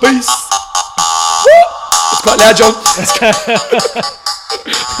 with the bass. It's quite loud, John.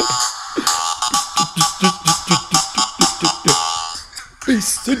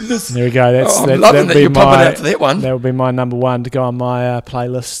 There we go. I'm loving that you're pumping out to that one. That would be my number one to go on my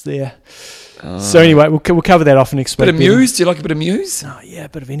playlist there. So anyway, we'll cover that off next week. Bit of Muse? Do you like a bit of Muse? Oh yeah, a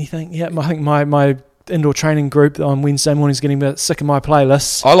bit of anything. Yeah, I think my indoor training group on Wednesday morning is getting a bit sick of my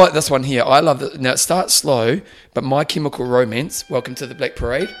playlists. I like this one here. I love it. Now it starts slow, but My Chemical Romance. Welcome to the Black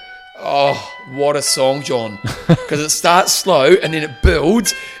Parade. Oh, what a song, John! Because it starts slow and then it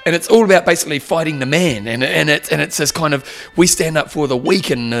builds, and it's all about basically fighting the man, and it's this kind of we stand up for the weak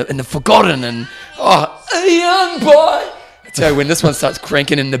and the forgotten, and a young boy. I tell you, when this one starts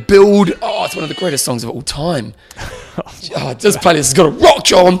cranking in the build, it's one of the greatest songs of all time. This playlist has got a rock,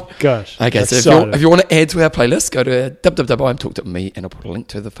 John. Gosh. Okay, so if you want to add to our playlist, go to www.imtalk.me and I'll put a link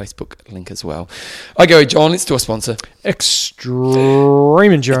to the Facebook link as well. Okay, John, let's do a sponsor.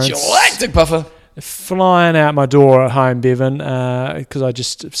 Extreme Endurance. Galactic Puffer. Flying out my door at home, Bevan, because I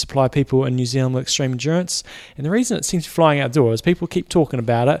just supply people in New Zealand with Extreme Endurance. And the reason it seems flying out the door is people keep talking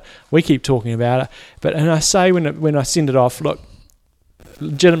about it. We keep talking about it. And I say when I send it off, look,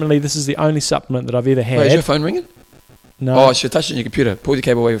 legitimately, this is the only supplement that I've ever had. Wait, is your phone ringing? No. Oh, it's your touch on your computer. Pull the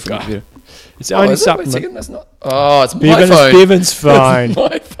cable away from your computer. It's the only supplement. Wait a second, that's not. Oh, it's Bevan, my phone. It's Bevan's phone. It's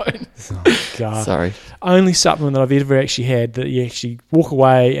my phone. Oh, God. Sorry. Only supplement that I've ever actually had that you actually walk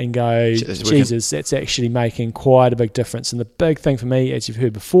away and go, Jesus, that's actually making quite a big difference. And the big thing for me, as you've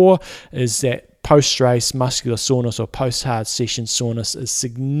heard before, is that post-race muscular soreness or post-hard session soreness is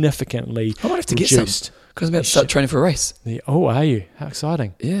significantly I might have to reduced. Get some. Because I'm about to start training for a race. Oh, are you? How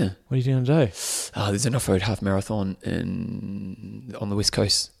exciting. Yeah. What are you going to do? There's an off-road half marathon on the West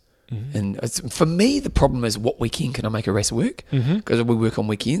Coast. Mm-hmm. And for me, the problem is what weekend can I make a race work? Because we work on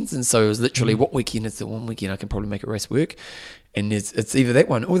weekends. And so it was literally what weekend is the one weekend I can probably make a race work. And it's either that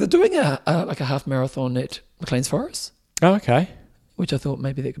one or they're doing a half marathon at McLean's Forest. Oh, okay. Which I thought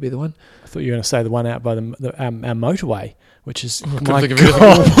maybe that could be the one. I thought you were going to say the one out by our motorway, which is, my God,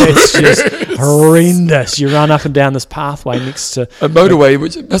 that's just horrendous. You run up and down this pathway next to a motorway,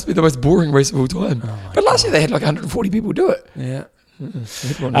 which must be the most boring race of all time. But last year they had like 140 people do it. Yeah.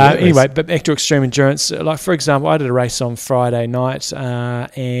 Anyway, but back to Extreme Endurance. Like, for example, I did a race on Friday night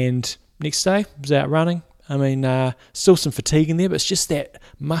and next day was out running. I mean, still some fatigue in there, but it's just that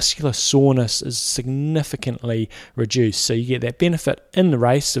muscular soreness is significantly reduced. So you get that benefit in the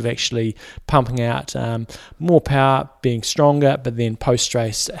race of actually pumping out more power, being stronger, but then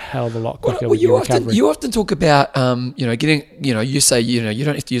post-race a hell of a lot quicker with your recovery. You often talk about, getting, you say, you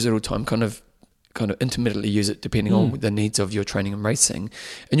don't have to use it all the time, kind of intermittently use it depending on the needs of your training and racing.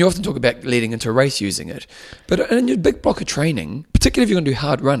 And you often talk about leading into a race using it. But in your big block of training, particularly if you're going to do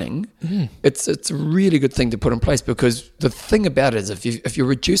hard running, it's a really good thing to put in place, because the thing about it is if you're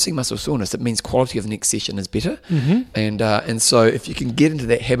reducing muscle soreness, it means quality of the next session is better. And so if you can get into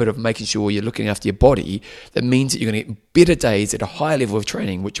that habit of making sure you're looking after your body, that means that you're going to get better days at a higher level of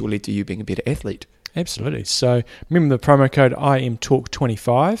training, which will lead to you being a better athlete. Absolutely. So remember the promo code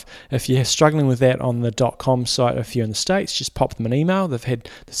IMTalk25. If you're struggling with that on the .com site, if you're in the States, just pop them an email. They're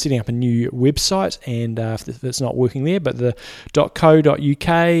setting up a new website, and if it's not working there, but the .co.uk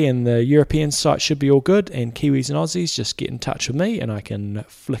and the European site should be all good. And Kiwis and Aussies, just get in touch with me and I can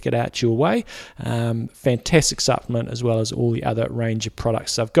flick it out your way. Fantastic supplement, as well as all the other range of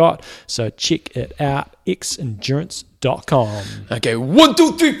products I've got. So check it out, xendurance.com. Okay, 1,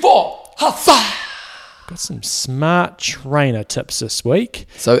 2, 3, 4. High five. Got some smart trainer tips this week.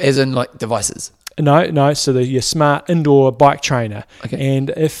 So as in like devices? No. So your smart indoor bike trainer. Okay.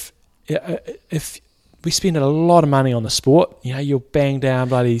 And if we spend a lot of money on the sport, you'll bang down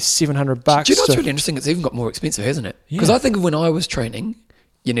bloody $700. Do you know what's really interesting? It's even got more expensive, hasn't it? Because I think of when I was training,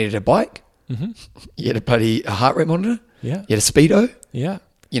 you needed a bike, you had a heart rate monitor, you had a speedo, your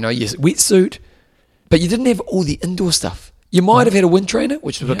wetsuit, but you didn't have all the indoor stuff. You might have had a wind trainer,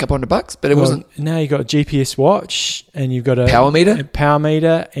 which was a couple $100, but it wasn't. Now you've got a GPS watch, and you've got a power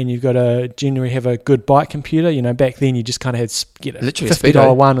meter, and you've got to generally have a good bike computer. Back then you just kind of had a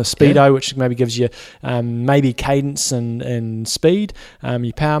 $50 one with speedo, which maybe gives you maybe cadence and speed.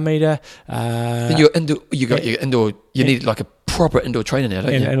 Your power meter. Then you got your indoor. You needed like a proper indoor trainer now,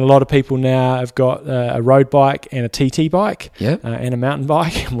 don't you? And a lot of people now have got a road bike and a TT bike, Yeah. and a mountain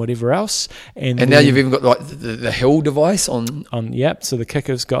bike and whatever else. And now then you've even got like the hill device on. Yep. So the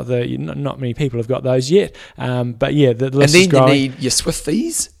Kicker's got not many people have got those yet. But yeah, the And list then is growing. you need your Swift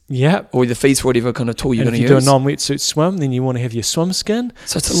fees Yeah. or the fees for whatever kind of tool you're And going if to you use. do a non-wetsuit swim, then you want to have your swim skin.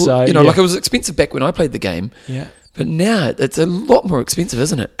 So it's yeah. like it was expensive back when I played the game, Yeah. but now it's a lot more expensive,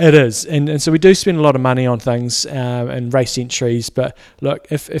 isn't it? It is, and so we do spend a lot of money on things and race entries. But look,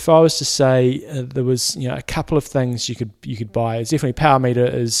 if I was to say there was a couple of things you could buy, it's definitely Power Meter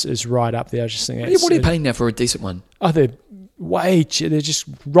is right up there. I just think What are you paying now for a decent one? Oh, they're way cheap. They're just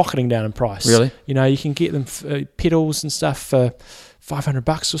rocketing down in price. Really? You can get them pedals and stuff for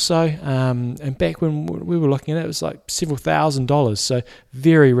 $500 or so. And back when we were looking at it, it was like several $1,000s. So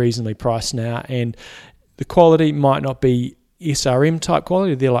very reasonably priced now, and the quality might not be SRM type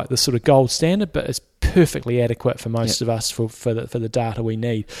quality. They're like the sort of gold standard, but it's perfectly adequate for most of us for the data we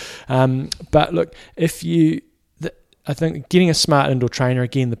need. But look, I think getting a smart indoor trainer,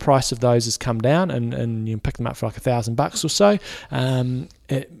 again, the price of those has come down, and you can pick them up for like $1,000 or so.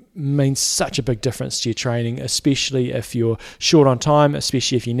 It means such a big difference to your training, especially if you're short on time,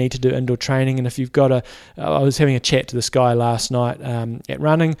 especially if you need to do indoor training. And if you've got I was having a chat to this guy last night at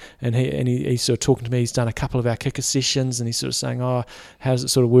running, and he's sort of talking to me. He's done a couple of our kicker sessions, and he's sort of saying, how does it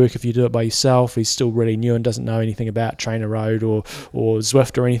sort of work if you do it by yourself? He's still really new and doesn't know anything about Trainer Road or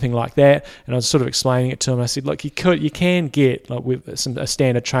Zwift or anything like that. And I was sort of explaining it to him. I said, look, you can get like with a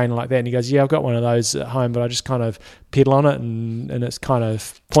standard trainer like that. And he goes, yeah, I've got one of those at home, but I just kind of pedal on it, and it's kind of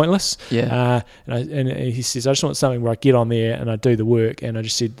pointless. Yeah. And he says, I just want something where I get on there and I do the work. And I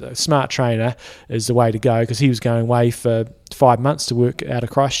just said, a smart trainer is the way to go, because he was going away for 5 months to work out of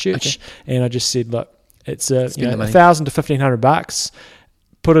Christchurch. Okay. And I just said, look, it's $1,000 to $1,500.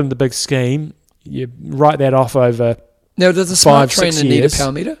 Put it in the big scheme. You write that off over. Now, does a smart trainer need a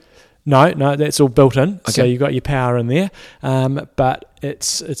power meter? No, that's all built in. Okay. So you've got your power in there. But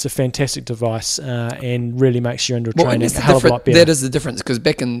it's a fantastic device and really makes your indoor training a hell of a lot better. That is the difference, because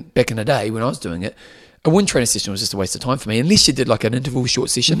back in the day when I was doing it, a wind trainer session was just a waste of time for me, unless you did like an interval short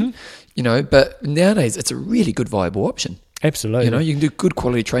session, But nowadays it's a really good viable option. Absolutely. You can do good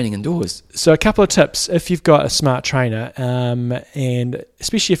quality training indoors. So a couple of tips if you've got a smart trainer, and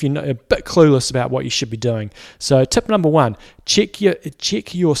especially if you're a bit clueless about what you should be doing. So tip number 1, check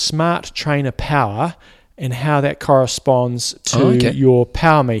your smart trainer power and how that corresponds to your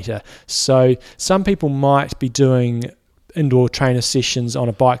power meter. So some people might be doing indoor trainer sessions on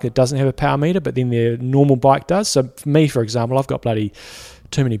a bike that doesn't have a power meter, but then their normal bike does. So for me, for example, I've got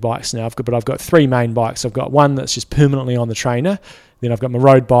too many bikes now. I've got 3 main bikes. I've got one that's just permanently on the trainer. Then I've got my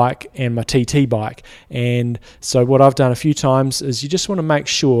road bike and my TT bike. And so what I've done a few times is you just want to make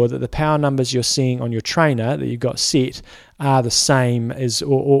sure that the power numbers you're seeing on your trainer that you've got set are the same as,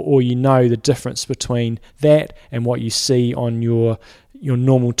 or the difference between that and what you see on your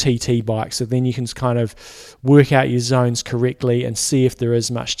normal TT bike. So then you can kind of work out your zones correctly and see if there is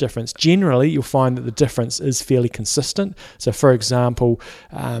much difference. Generally, you'll find that the difference is fairly consistent. So for example,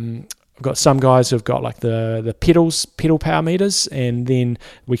 I've got some guys who've got like the pedal power meters, and then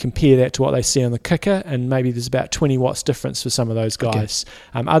we compare that to what they see on the kicker, and maybe there's about 20 watts difference for some of those guys.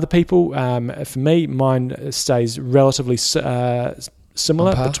 Okay. Other people, for me, mine stays relatively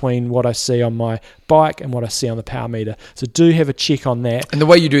similar between what I see on my bike and what I see on the power meter. So do have a check on that. And the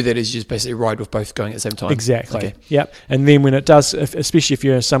way you do that is you just basically ride with both going at the same time. Exactly. Okay. Yep. And then when it does, especially if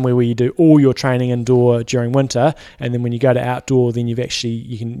you're somewhere where you do all your training indoor during winter, and then when you go to outdoor, then you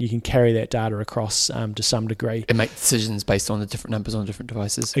can carry that data across to some degree and make decisions based on the different numbers on different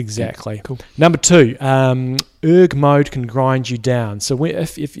devices. Exactly. Yeah. Cool. Number 2, erg mode can grind you down. So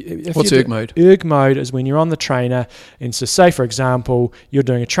if what's erg mode? Erg mode is when you're on the trainer, and so say for example you're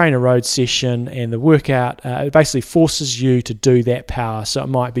doing a trainer road session, and the workout it basically forces you to do that power. So it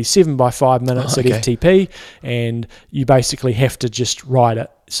might be 7 by 5 minutes at FTP, and you basically have to just ride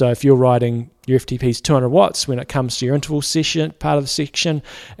it. So if you're riding your FTP's 200 watts, when it comes to your interval session, part of the section,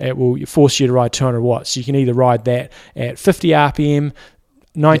 it will force you to ride 200 watts. You can either ride that at 50 RPM,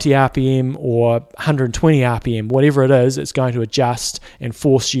 90 RPM or 120 RPM, whatever it is, it's going to adjust and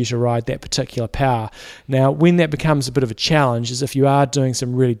force you to ride that particular power. Now, when that becomes a bit of a challenge is if you are doing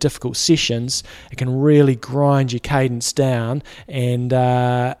some really difficult sessions, it can really grind your cadence down and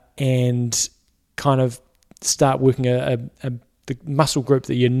kind of start working the muscle group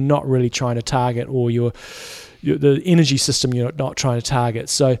that you're not really trying to target, or the energy system you're not trying to target.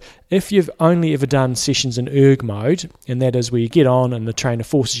 So if you've only ever done sessions in erg mode, and that is where you get on and the trainer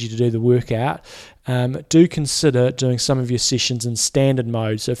forces you to do the workout, do consider doing some of your sessions in standard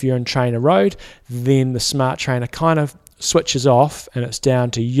mode. So if you're in trainer road, then the smart trainer kind of switches off and it's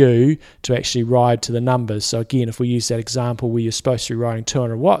down to you to actually ride to the numbers. So again, if we use that example where you're supposed to be riding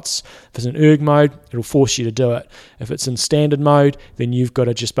 200 watts, if it's in erg mode, it'll force you to do it. If it's in standard mode, then you've got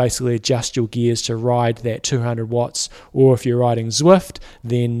to just basically adjust your gears to ride that 200 watts. Or if you're riding Zwift,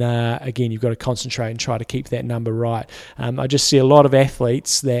 then again, you've got to concentrate and try to keep that number right. I just see a lot of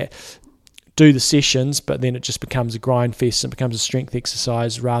athletes that do the sessions, but then it just becomes a grind fest and becomes a strength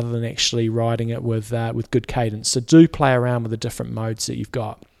exercise rather than actually riding it with good cadence. So do play around with the different modes that you've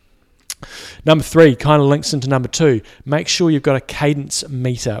got. Number 3 kind of links into number 2. Make sure you've got a cadence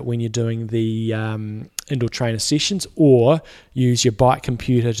meter when you're doing the indoor trainer sessions, or use your bike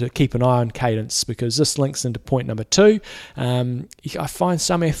computer to keep an eye on cadence, because this links into point number 2. I find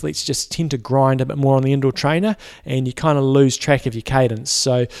some athletes just tend to grind a bit more on the indoor trainer and you kind of lose track of your cadence.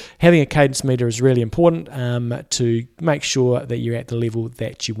 So having a cadence meter is really important to make sure that you're at the level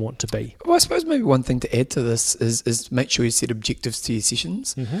that you want to be. Well, I suppose maybe one thing to add to this is make sure you set objectives to your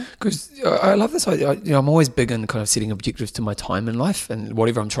sessions, because I love this idea. I'm always big on kind of setting objectives to my time in life and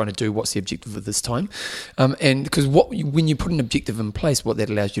whatever I'm trying to do, what's the objective of this time. And because when you put an objective in place, what that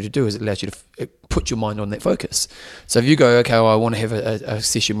allows you to do is it allows you to put your mind on that focus. So if you go, okay, well, I want to have a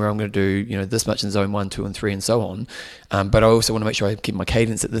session where I'm going to do this much in zone 1, 2 and 3 and so on, but I also want to make sure I keep my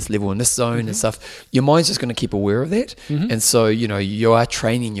cadence at this level in this zone and stuff, your mind's just going to keep aware of that. And so you are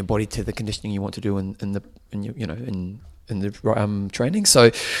training your body to the conditioning you want to do in the training.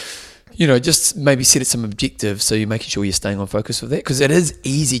 So just maybe set it some objectives so you're making sure you're staying on focus with that, because it is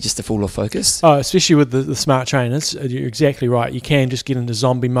easy just to fall off focus. Oh, especially with the smart trainers, you're exactly right. You can just get into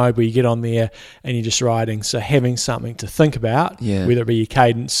zombie mode where you get on there and you're just riding. So having something to think about, whether it be your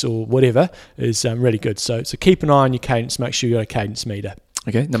cadence or whatever, is really good. So keep an eye on your cadence, make sure you've got a cadence meter.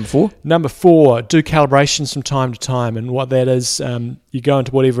 Okay, number 4. Number 4, do calibrations from time to time. And what that is, you go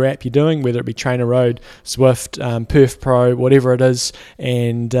into whatever app you're doing, whether it be Trainer Road, Zwift, Perf Pro, whatever it is,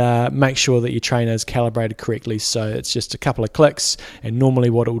 and make sure that your trainer is calibrated correctly. So it's just a couple of clicks, and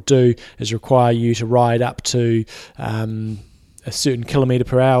normally what it will do is require you to ride up to a certain kilometre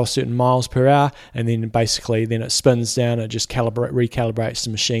per hour, certain miles per hour, and then basically it spins down, it just recalibrates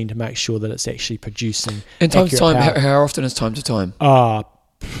the machine to make sure that it's actually producing. And time to time, how often is time to time?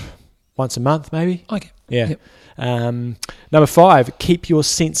 Once a month maybe. Okay. Yeah. Yep. Number 5, keep your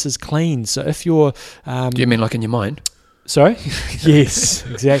sensors clean. So if you're... do you mean like in your mind? Sorry? Yes,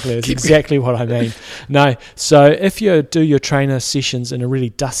 exactly. That's exactly what I mean. No, so if you do your trainer sessions in a really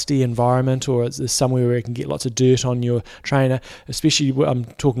dusty environment, or there's somewhere where you can get lots of dirt on your trainer, especially I'm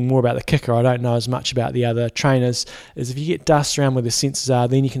talking more about the kicker, I don't know as much about the other trainers, is if you get dust around where the sensors are,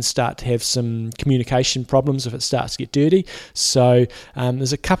 then you can start to have some communication problems if it starts to get dirty. So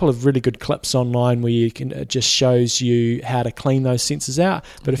there's a couple of really good clips online where it just shows you how to clean those sensors out.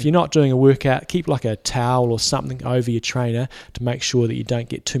 But if you're not doing a workout, keep like a towel or something over your trainer to make sure that you don't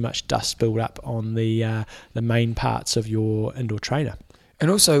get too much dust build up on the main parts of your indoor trainer. And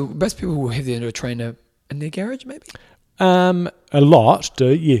also, most people will have the indoor trainer in their garage, maybe? A lot do,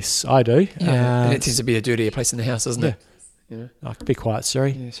 yes, I do. Yeah, and it tends to be a dirtier place in the house, doesn't it? Oh, be quiet,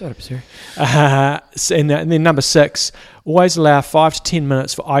 Siri. Yeah, shut up, Siri. And then number 6, always allow 5 to 10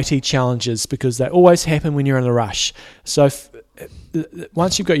 minutes for IT challenges, because they always happen when you're in a rush. So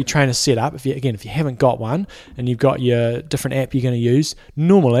once you've got your trainer set up, if you haven't got one and you've got your different app you're going to use,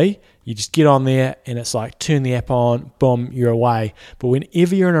 normally you just get on there and it's like turn the app on, boom, you're away. But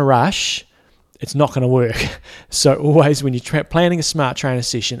whenever you're in a rush, it's not going to work. So always when you're planning a smart trainer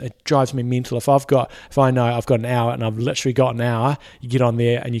session, it drives me mental. If I know I've got an hour and I've literally got an hour, you get on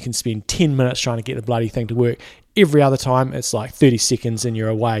there and you can spend 10 minutes trying to get the bloody thing to work. Every other time, it's like 30 seconds and you're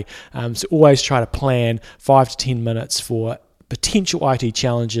away. So always try to plan 5 to 10 minutes for potential IT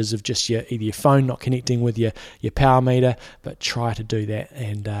challenges of just either your phone not connecting with your power meter, but try to do that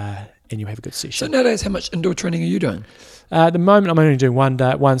and you'll have a good session. So nowadays, how much indoor training are you doing? At the moment, I'm only doing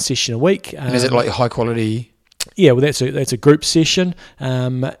one session a week. And is it like high quality? Yeah, well, that's a group session,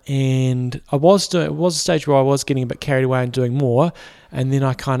 and it was a stage where I was getting a bit carried away and doing more, and then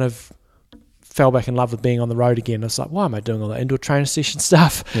I kind of fell back in love with being on the road again. I was like, why am I doing all that indoor trainer session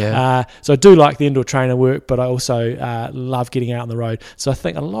stuff? Yeah. So I do like the indoor trainer work, but I also love getting out on the road. So I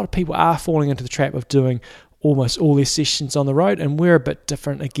think a lot of people are falling into the trap of doing almost all their sessions on the road, and we're a bit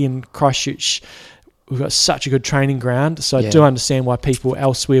different. Again, Christchurch, we've got such a good training ground, so I do understand why people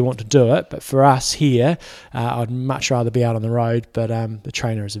elsewhere want to do it, but for us here, I'd much rather be out on the road, but the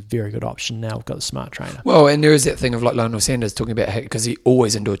trainer is a very good option now. We've got the smart trainer. Well, and there is that thing of like Lionel Sanders talking about how, because he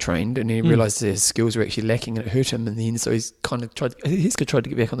always indoor trained, and he realised his skills were actually lacking and it hurt him in the end, so he's kind of tried to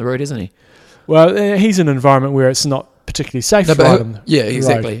get back on the road, hasn't he? Well, he's in an environment where it's not particularly safe No, to ride on the yeah, road.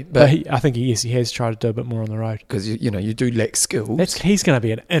 exactly. But I think he has tried to do a bit more on the road. Because, you do lack skills. He's going to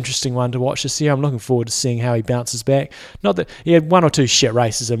be an interesting one to watch this year. I'm looking forward to seeing how he bounces back. Not that he had one or two shit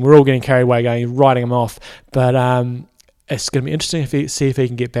races and we're all getting carried away going, writing him off. But it's going to be interesting to see if he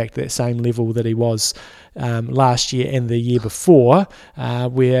can get back to that same level that he was last year and the year before,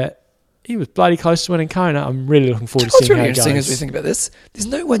 where he was bloody close to winning Kona. I'm really looking forward to seeing how it goes. What's really interesting as we think about this, there's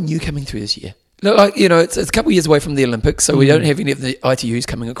no one new coming through this year. No, it's a couple of years away from the Olympics, so we don't have any of the ITUs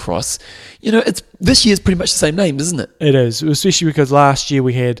coming across. This year's pretty much the same names, isn't it? It is, especially because last year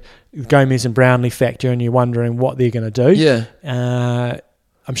we had Gomez and Brownlee factor, and you're wondering what they're going to do. Yeah.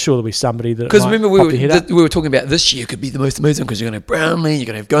 I'm sure there'll be somebody that because remember we were talking about this year could be the most amazing because you're going to have Brownlee, you're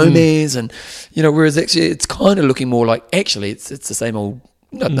going to have Gomez, and whereas actually it's kind of looking more like actually it's the same old.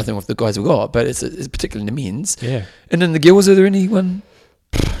 Nothing with the guys we've got, but it's particularly in the men's. Yeah. And in the girls, are there anyone?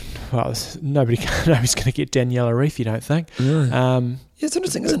 Well, nobody's going to get Daniela Reef, you don't think? No. Yeah, it's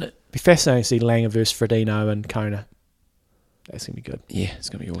interesting, isn't it? It'd be fascinating to see Langer versus Frodeno and Kona. That's going to be good. Yeah, it's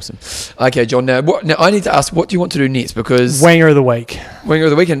going to be awesome. Okay, John, now I need to ask, what do you want to do next? Because Wanger of the week. Wanger of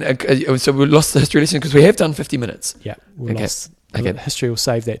the week, and so we lost the history lesson because we have done 50 minutes. Yeah, we lost. Okay. History will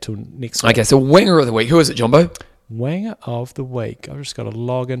save that till next week. Okay, so Wanger of the week. Who is it, Jumbo? Wanger of the week. I've just got to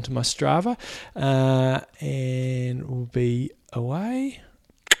log into my Strava and we'll be away.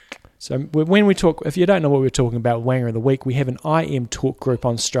 So when we talk, if you don't know what we're talking about, Wanger of the week, we have an IM Talk group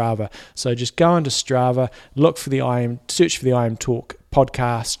on Strava. So just go into Strava, search for the IM Talk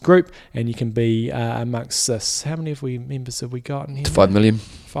podcast group, and you can be amongst this. How many members have we got in here? 5 million.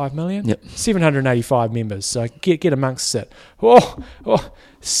 5 million? Yep. 785 members. So get amongst it. Oh,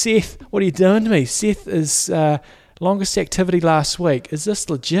 Seth, what are you doing to me? Seth is longest activity last week. Is this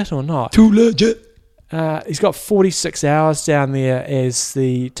legit or not? Too legit. He's got 46 hours down there as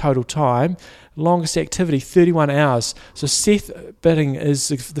the total time. Longest activity, 31 hours. So Seth Bitting is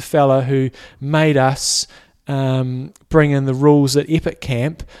the fella who made us bring in the rules at Epic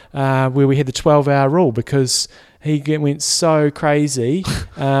Camp where we had the 12-hour rule because he went so crazy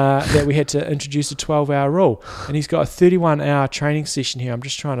that we had to introduce a 12-hour rule. And he's got a 31-hour training session here. I'm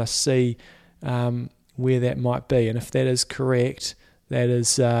just trying to see where that might be. And if that is correct, that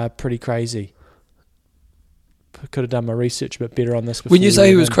is pretty crazy. Could have done my research a bit better on this. When you say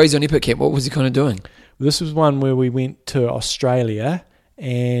he was crazy on Epic Camp, what was he kind of doing? This was one where we went to Australia,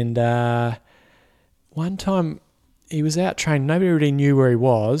 and one time he was out training. Nobody really knew where he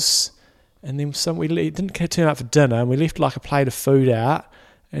was, and then we didn't turn up for dinner, and we left like a plate of food out.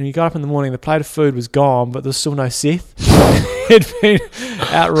 And he got up in the morning, the plate of food was gone, but there was still no Seth. He'd been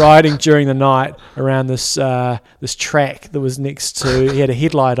out riding during the night around this track that was next to. He had a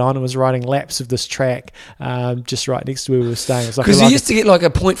headlight on and was riding laps of this track just right next to where we were staying. Because you used to get like a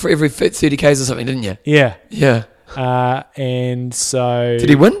point for every 30 Ks or something, didn't you? Yeah. Yeah. And so... Did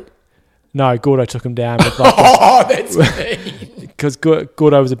he win? No, Gordo took him down. With like that's mean. Because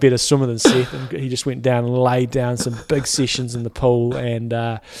Gordo was a better swimmer than Seth, and he just went down and laid down some big sessions in the pool and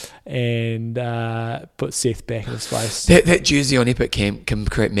put Seth back in his place. That jersey on Epic Camp can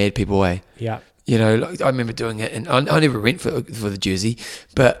create mad people, eh? Yeah. I remember doing it, and I never went for the jersey,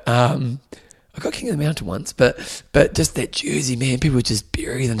 but I got King of the Mountain once, but just that jersey, man, people would just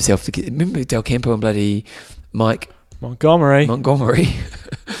bury themselves to get. Remember Del Campo and bloody Mike Montgomery.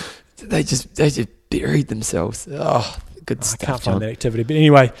 They just buried themselves. Oh, good stuff. I can't find that activity. But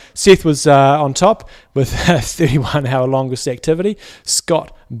anyway, Seth was on top with a 31-hour longest activity.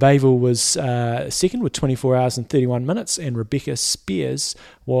 Scott Bavel was second with 24 hours and 31 minutes. And Rebecca Spears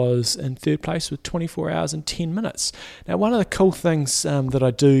was in third place with 24 hours and 10 minutes. Now, one of the cool things that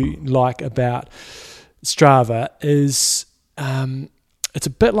I do like about Strava is... it's a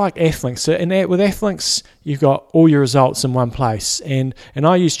bit like Athlinks. So with Athlinks, you've got all your results in one place. And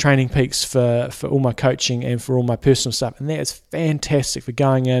I use Training Peaks for all my coaching and for all my personal stuff. And that is fantastic for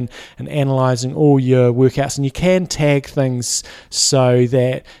going in and analysing all your workouts. And you can tag things so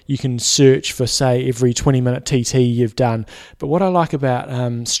that you can search for, say, every 20-minute TT you've done. But what I like about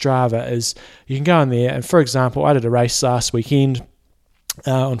Strava is you can go in there. And, for example, I did a race last weekend,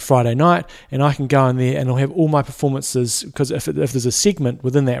 on Friday night, and I can go in there and it'll have all my performances, because if there's a segment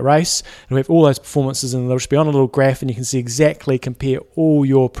within that race, it'll have all those performances and they'll just be on a little graph, and you can compare all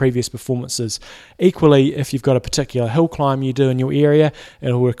your previous performances. Equally, if you've got a particular hill climb you do in your area,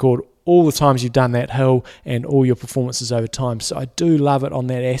 it'll record all the times you've done that hill and all your performances over time. So I do love it on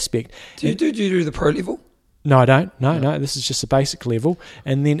that aspect. Do you do the pro level? No, I don't. No, this is just a basic level.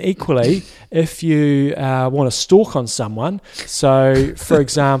 And then equally, if you want to stalk on someone, so for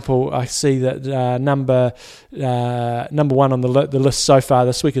example, I see that number one on the list so far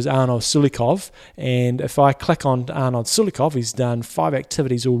this week is Arnold Sulikov. And if I click on Arnold Sulikov, he's done 5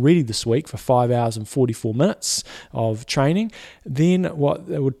 activities already this week for 5 hours and 44 minutes of training. Then what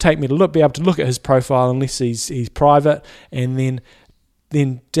it would take me to be able to look at his profile, unless he's private, and then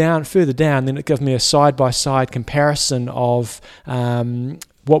further down, then it gives me a side-by-side comparison of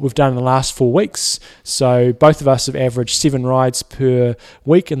what we've done in the last 4 weeks. So both of us have averaged 7 rides per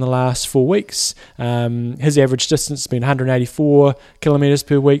week in the last 4 weeks. His average distance has been 184 kilometres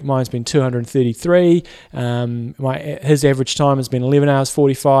per week. Mine's been 233. His average time has been 11 hours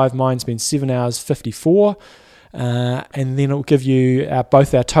 45. Mine's been 7 hours 54. And then it will give you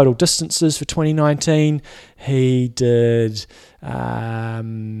both our total distances for 2019. He did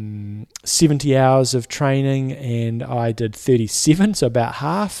 70 hours of training and I did 37, so about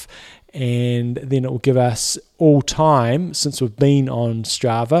half. And then it will give us all time since we've been on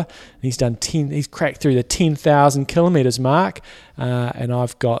Strava. He's cracked through the 10,000 kilometres mark, and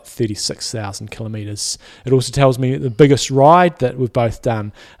I've got 36,000 kilometres. It also tells me the biggest ride that we've both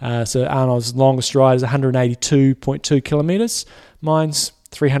done. So Arnold's longest ride is 182.2 kilometres. Mine's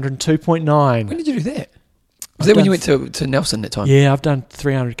 302.9. When did you do that? Was that when you went to Nelson that time? Yeah, I've done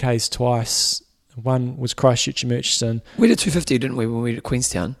 300 Ks twice. One was Christchurch and Murchison. We did 250, didn't we, when we were at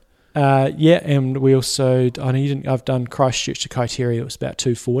Queenstown? And we also, I've done Christchurch to Kaiteri, it was about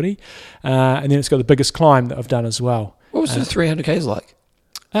 240. And then it's got the biggest climb that I've done as well. What was the 300 Ks like?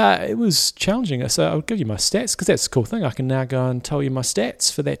 It was challenging. So I'll give you my stats, because that's the cool thing. I can now go and tell you my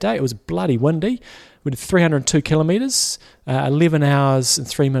stats for that day. It was bloody windy. We did 302 kilometres, 11 hours and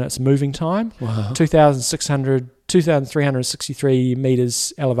 3 minutes moving time, Wow. 2,363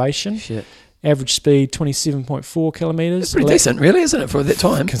 metres elevation. Shit. Average speed 27.4 kilometres. That's pretty decent, really, isn't it, for that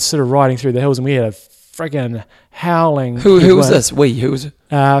time? Consider riding through the hills, and we had a friggin' howling. Who was this? Who was it?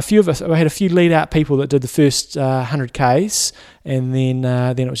 A few of us. I had a few lead-out people that did the first 100 Ks, and then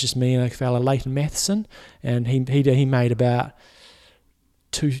it was just me and a fella, Leighton Matheson, and he made about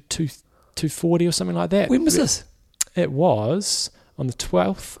 240 or something like that. When was this? It was on the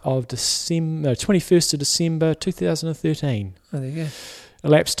 21st of December 2013. Oh, there you go.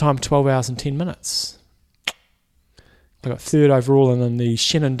 Elapsed time 12 hours and 10 minutes. I got third overall in the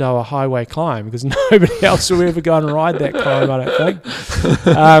Shenandoah Highway climb, because nobody else will ever go and ride that climb, I don't think.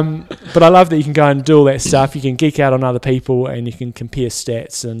 But I love that you can go and do all that stuff. You can geek out on other people and you can compare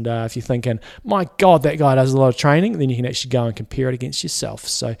stats. And if you're thinking, my God, that guy does a lot of training, then you can actually go and compare it against yourself.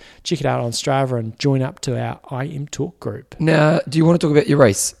 So check it out on Strava and join up to our IM Talk group. Now, do you want to talk about your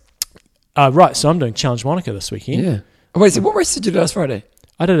race? Right, so I'm doing Challenge Wanaka this weekend. Yeah. Oh, wait, so what race did you do last Friday?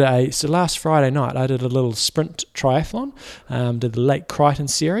 I did so last Friday night, I did a little sprint triathlon, did the Lake Crichton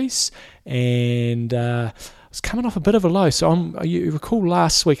series, and I was coming off a bit of a low. So you recall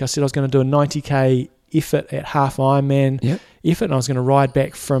last week I said I was going to do a 90k effort at half Ironman effort, and I was going to ride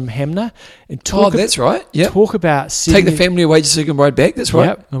back from Hamner. And That's right. Yeah. Talk about take the family away just so you can ride back. That's right.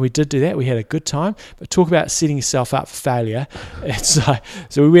 Yep, and we did do that. We had a good time. But talk about setting yourself up for failure. So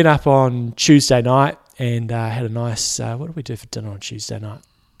we went up on Tuesday night and had a nice. What did we do for dinner on Tuesday night?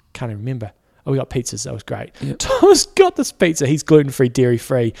 Can't even remember. Oh, we got pizzas. That was great. Yep. Thomas got this pizza. He's gluten-free,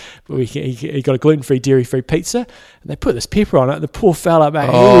 dairy-free. But he got a gluten-free, dairy-free pizza. And they put this pepper on it. The poor fella, mate,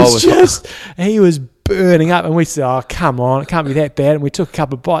 he was burning up. And we said, oh, come on. It can't be that bad. And we took a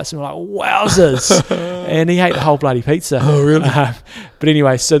couple of bites and we're like, wowzers. And he ate the whole bloody pizza. Oh, really? But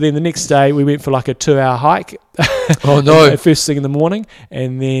anyway, so then the next day we went for like a 2-hour hike. Oh, no. First thing in the morning.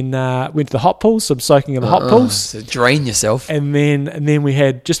 And then went to the hot pools. So I'm soaking in the hot pools. So drain yourself. And then we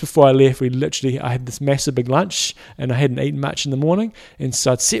had, just before I left, I had this massive big lunch and I hadn't eaten much in the morning. And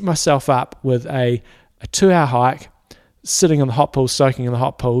so I'd set myself up with a 2-hour hike, sitting on the hot pools, soaking in the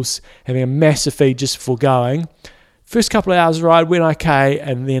hot pools, having a massive feed just before going. First couple of hours of ride went okay,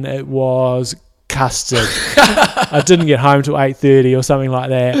 and then it was custard. I didn't get home till 8:30 or something like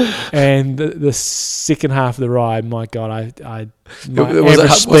that. And the second half of the ride, my God, my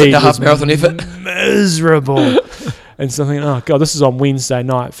average speed was a half marathon effort. Miserable. And so I'm thinking, oh God, this is on Wednesday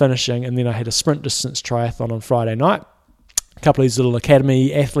night finishing, and then I had a sprint distance triathlon on Friday night. A couple of these little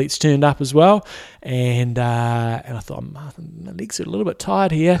academy athletes turned up as well, and I thought, my legs are a little bit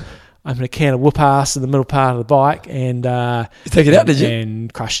tired here. I'm going to can of whoop ass in the middle part of the bike, and you take it out, did you?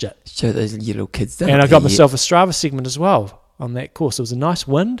 And crushed it. Show those little kids. And I got myself a Strava segment as well on that course. It was a nice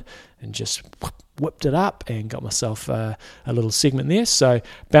wind, and just whipped it up and got myself a little segment there. So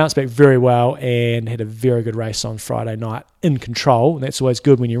bounced back very well and had a very good race on Friday night in control. And that's always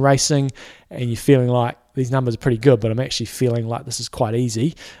good when you're racing and you're feeling like these numbers are pretty good, but I'm actually feeling like this is quite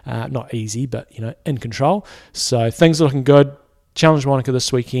easy. Not easy, but in control. So things are looking good. Challenge Wanaka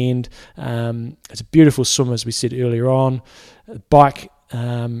this weekend. It's a beautiful swim, as we said earlier on. Bike,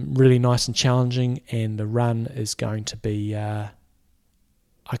 really nice and challenging, and the run is going to be... I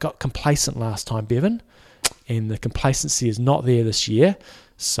got complacent last time, Bevan, and the complacency is not there this year.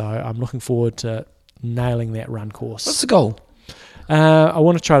 So I'm looking forward to nailing that run course. What's the goal? I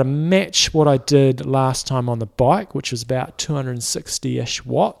want to try to match what I did last time on the bike, which was about 260-ish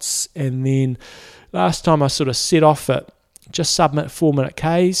watts. And then last time I sort of set off at just sub-minute 4-minute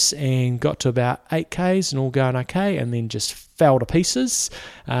Ks and got to about 8 Ks and all going okay, and then just fell to pieces.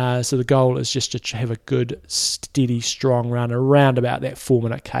 So the goal is just to have a good, steady, strong run around about that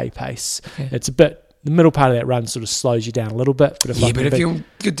 4-minute K pace. Okay. It's a bit... The middle part of that run sort of slows you down a little bit. But if you're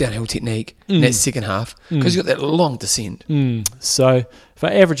good downhill technique in that second half, because you've got that long descent. So if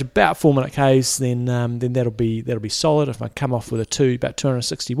I average about 4-minute Ks, then that'll be solid. If I come off with about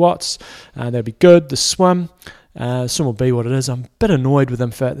 260 watts, that'll be good. The swim will be what it is. I'm a bit annoyed with them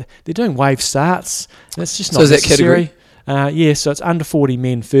for they're doing wave starts. And it's just not necessary. So is that category? So it's under 40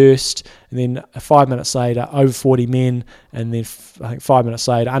 men first, and then 5 minutes later over 40 men, and then I think 5 minutes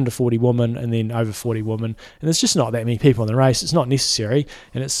later under 40 women, and then over 40 women. And there's just not that many people in the race. It's not necessary,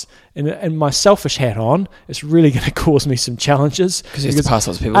 and my selfish hat on, it's really going to cause me some challenges because you have to pass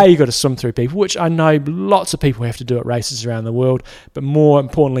lots of people. You've got to swim through people, which I know lots of people have to do at races around the world. But more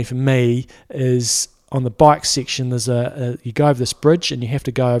importantly for me is, on the bike section, there's you go over this bridge and you have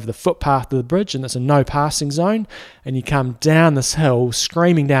to go over the footpath of the bridge, and it's a no passing zone, and you come down this hill,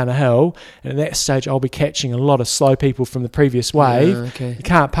 screaming down a hill, and at that stage I'll be catching a lot of slow people from the previous wave. You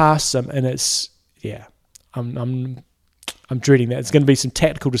can't pass them, and I'm dreading that. It's going to be some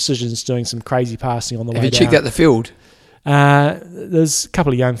tactical decisions, doing some crazy passing on the way down. Have you checked out the field? There's a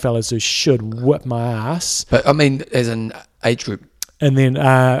couple of young fellas who should whip my ass. But I mean, as an age group. And then,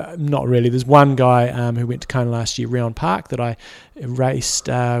 not really. There's one guy who went to Kona last year, Rion Park, that I raced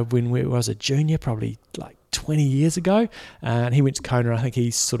when I was a junior, probably like 20 years ago. And he went to Kona. I think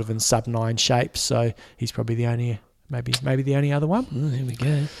he's sort of in sub-9 shape, so he's probably the only, maybe the only other one. Here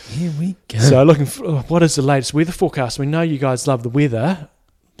we go. So looking for, what is the latest weather forecast? We know you guys love the weather.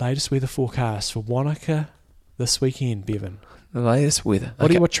 Latest weather forecast for Wanaka this weekend, Bevan. The latest weather.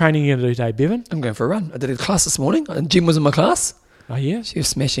 What training are you going to do today, Bevan? I'm going for a run. I did a class this morning. Jim was in my class. Oh yeah, she was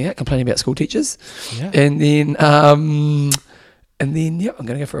smashing out, complaining about school teachers. Yeah, and then I'm going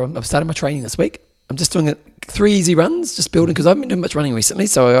to go for. I've started my training this week. I'm just doing 3 easy runs, just building, because I haven't been doing much running recently.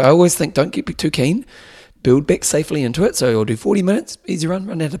 So I always think, don't get too keen. Build back safely into it. So I'll do 40 minutes, easy run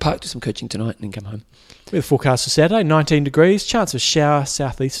out of the park, do some coaching tonight, and then come home. Weather forecast for Saturday, 19 degrees, chance of a shower,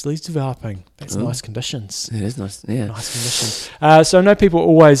 southeasterlies developing. That's nice conditions. It is nice, yeah. Nice conditions. So I know people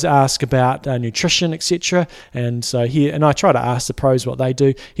always ask about nutrition, etc. And so and I try to ask the pros what they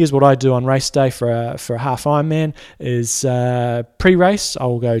do. Here's what I do on race day for a half Ironman is pre-race,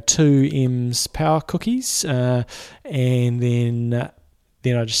 I'll go 2 M's power cookies, and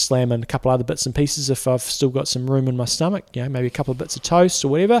then I just slam in a couple other bits and pieces if I've still got some room in my stomach, maybe a couple of bits of toast or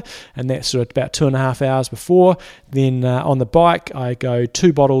whatever, and that's sort of about 2.5 hours before. Then on the bike, I go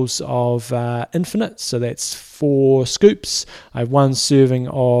 2 bottles of Infinite, so that's 4 scoops. I have 1 serving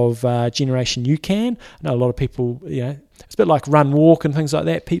of Generation UCAN. I know a lot of people, it's a bit like run, walk and things like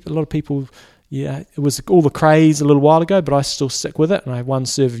that. A lot of people... Yeah, it was all the craze a little while ago, but I still stick with it. And I have 1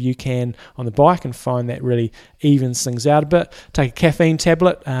 serve of UCAN on the bike and find that really evens things out a bit. Take a caffeine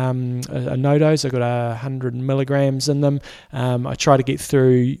tablet, a no-dose. I've got 100 milligrams in them. I try to get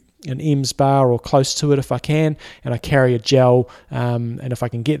through an M's bar or close to it if I can, and I carry a gel, and if I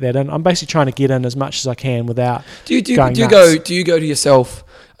can get that in, I'm basically trying to get in as much as I can without going nuts. Do you go to yourself,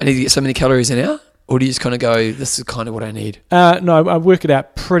 I need to get so many calories an hour? Or do you just kind of go, this is kind of what I need? No, I work it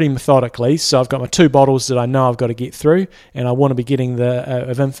out pretty methodically. So I've got my 2 bottles that I know I've got to get through, and I want to be getting the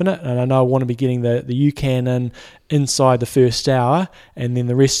of Infinite, and I know I want to be getting the UCAN inside the first hour, and then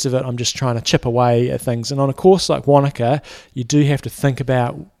the rest of it I'm just trying to chip away at things. And on a course like Wanaka, you do have to think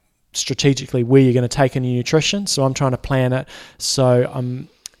about strategically where you're going to take in your nutrition. So I'm trying to plan it so I'm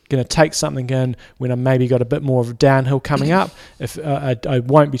going to take something in when I maybe got a bit more of a downhill coming up. If I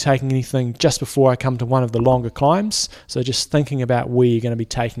won't be taking anything just before I come to one of the longer climbs. So just thinking about where you're going to be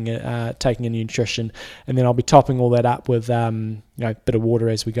taking in nutrition, and then I'll be topping all that up with a bit of water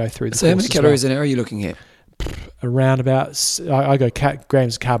as we go through the course. So how many calories an hour are you looking at? Around about, I go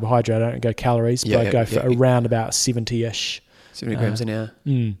grams of carbohydrate. I don't go calories, but I go for around about 70-ish. 70 grams an hour.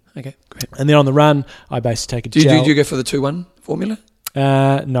 Okay, great. And then on the run, I basically take a gel. Do you go for the 2-1 formula?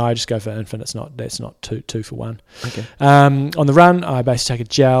 No, I just go for infant. That's not two for one. Okay. On the run, I basically take a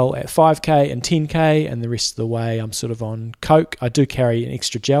gel at 5k and 10k, and the rest of the way I'm sort of on Coke. I do carry an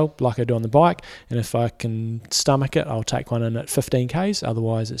extra gel like I do on the bike, and if I can stomach it, I'll take one in at 15k's.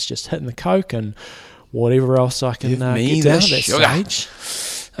 Otherwise, it's just hitting the Coke and whatever else I can get down at that stage. Okay,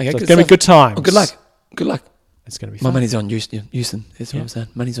 so it's going to be good times. Oh, good luck. Good luck. It's going to be My fun. money's on Houston. That's what I'm saying.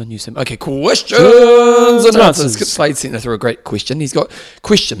 Money's on Houston. Okay, questions and answers. Skip Slade sent us through a great question. He's got,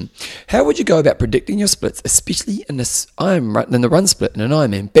 question, how would you go about predicting your splits, especially in the run split in an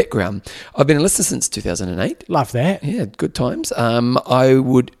Ironman background? I've been a listener since 2008. Love that. Yeah, good times.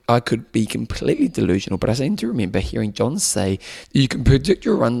 I could be completely delusional, but I seem to remember hearing John say that you can predict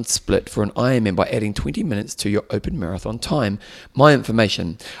your run split for an Ironman by adding 20 minutes to your open marathon time. My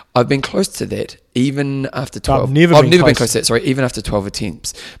information, I've been close to that even after 12. I've never been close to that, sorry, even after 12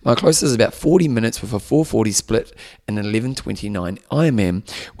 attempts. My closest is about 40 minutes with a 4:40 split and an 11:29 Ironman.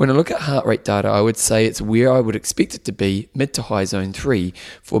 When I look at heart rate data, I would say it's where I would expect it to be, mid to high zone 3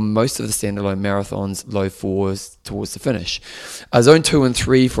 for most of the standalone marathons, low 4s towards the finish. Zone 2 and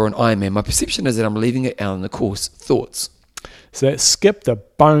 3 for an Ironman. My perception is that I'm leaving it out on the course. Thoughts? So that's Skip the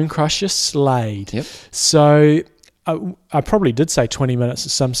Bone Crusher Slade. Yep. So I probably did say 20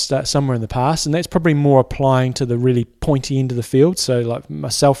 minutes at somewhere in the past, and that's probably more applying to the really pointy end of the field. So like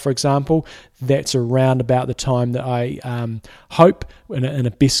myself, for example, that's around about the time that I hope in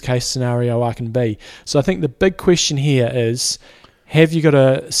a best case scenario I can be. So I think the big question here is, have you got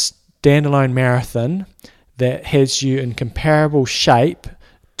a standalone marathon that has you in comparable shape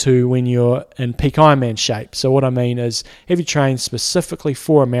to when you're in peak Ironman shape? So what I mean is, have you trained specifically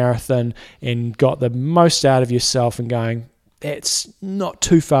for a marathon and got the most out of yourself and going, that's not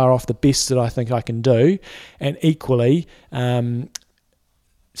too far off the best that I think I can do, and equally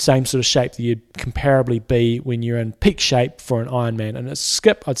same sort of shape that you'd comparably be when you're in peak shape for an Ironman. And a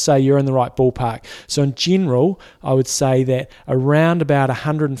Skip, I'd say you're in the right ballpark. So in general, I would say that around about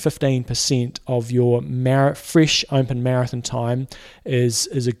 115% of your fresh open marathon time is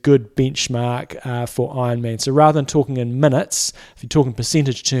a good benchmark for Ironman. So rather than talking in minutes, if you're talking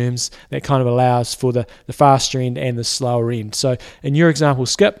percentage terms, that kind of allows for the faster end and the slower end. So in your example,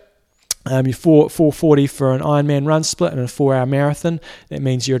 Skip, you're 4:40 for an Ironman run split and a 4-hour marathon. That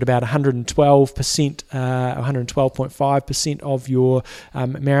means you're at about 112%, 112.5% of your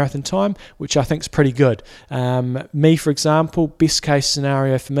marathon time, which I think is pretty good. Me, for example, best case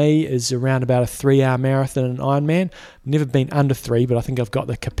scenario for me is around about a 3-hour marathon and Ironman. I've never been under 3, but I think I've got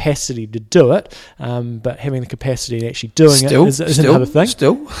the capacity to do it. But having the capacity and actually doing it is another thing.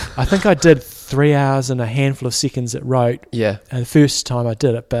 I think I did 3 hours and a handful of seconds at Rote. Yeah. The first time I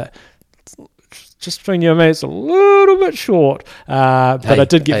did it, but just between you and me, it's a little bit short, but I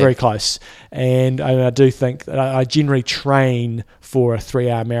did get very close. And I do think that I generally train for a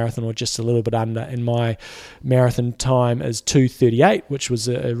 3-hour marathon or just a little bit under, and my marathon time is 2:38, which was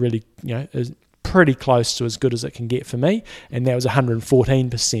a really, is pretty close to as good as it can get for me, and that was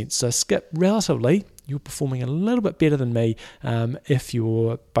 114%. So Skip, relatively, you're performing a little bit better than me if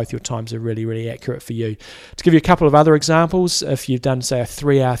both your times are really, really accurate for you. To give you a couple of other examples, if you've done, say, a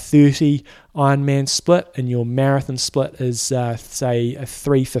 3-hour 30 Ironman split and your marathon split is, say, a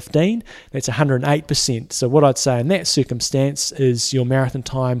 3:15, that's 108%. So what I'd say in that circumstance is your marathon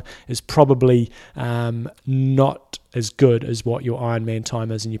time is probably not as good as what your Ironman time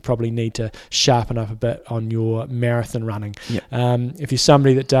is, and you probably need to sharpen up a bit on your marathon running. Yep. If you're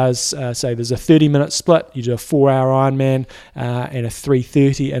somebody that does, say there's a 30-minute split, you do a 4-hour Ironman and a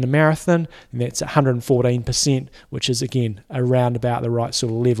 3:30 in a marathon, and that's 114%, which is, again, around about the right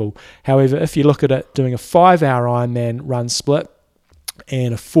sort of level. However, if you look at it doing a 5-hour Ironman run split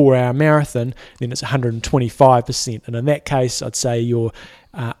and a 4-hour marathon, then it's 125%. And in that case, I'd say your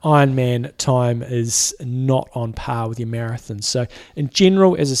Ironman time is not on par with your marathon. So in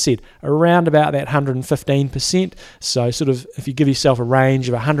general, as I said, around about that 115%. So sort of if you give yourself a range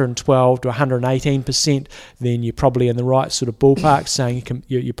of 112 to 118%, then you're probably in the right sort of ballpark, saying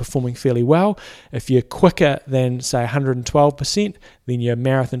you're performing fairly well. If you're quicker than, say, 112%, then your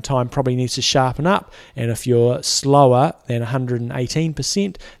marathon time probably needs to sharpen up. And if you're slower than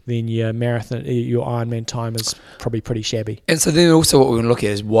 118%, then your Ironman time is probably pretty shabby. And so then also what we're going to look at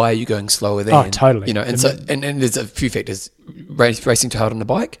is, why are you going slower then? Oh, totally. And so and there's a few factors: racing too hard on the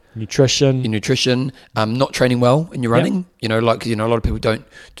bike, nutrition, not training well in your running. Yep. A lot of people don't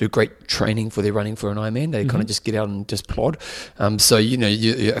do great training for their running for an Ironman. They kind of just get out and just plod. So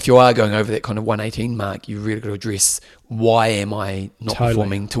if you are going over that kind of 118 mark, you really got to address, why am I not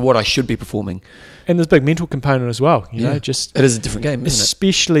performing to what I should be performing? And there's a big mental component as well. It is a different game, isn't it?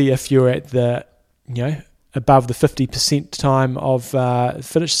 Especially if you're at the above the 50% time of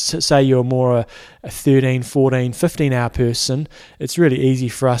finish. Say you're more a 13, 14, 15 hour person, it's really easy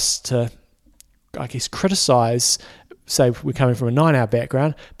for us to, I guess, criticise. Say we're coming from a 9-hour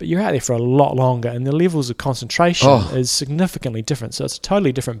background, but you're out there for a lot longer, and the levels of concentration is significantly different. So it's a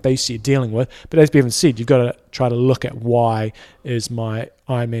totally different beast you're dealing with. But as Bevan said, you've got to try to look at why is my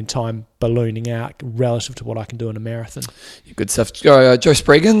Ironman time ballooning out relative to what I can do in a marathon. Good stuff. Joe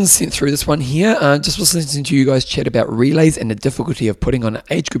Spraggins sent through this one here. Just listening to you guys chat about relays and the difficulty of putting on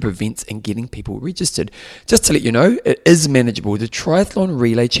age group events and getting people registered. Just to let you know, it is manageable. The Triathlon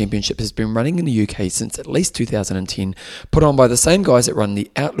Relay Championship has been running in the UK since at least 2010, put on by the same guys that run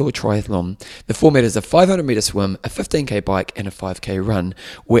the Outlaw Triathlon. The format is a 500 metre swim, a 15k bike and a 5k run,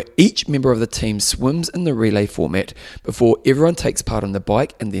 where each member of the team swims in the relay format before everyone takes part on the bike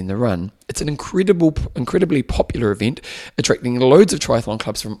and then the run. It's an incredibly popular event, attracting loads of triathlon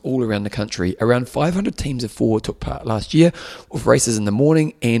clubs from all around the country. Around 500 teams of 4 took part last year, with races in the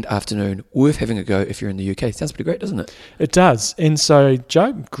morning and afternoon. Worth having a go if you're in the UK. Sounds pretty great, doesn't it? It does. And so,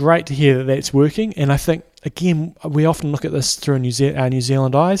 Joe, great to hear that that's working. And I think, again, we often look at this through our New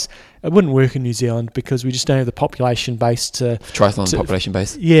Zealand eyes. It wouldn't work in New Zealand because we just don't have the population base to... Triathlon population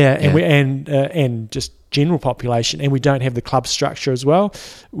base. Yeah, and just general population, and we don't have the club structure as well,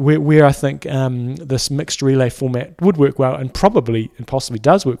 where I think this mixed relay format would work well, and possibly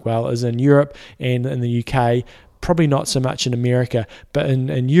does work well, is in Europe and in the UK. Probably not so much in America, but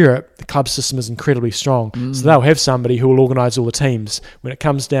in Europe, the club system is incredibly strong. So they'll have somebody who will organise all the teams. When it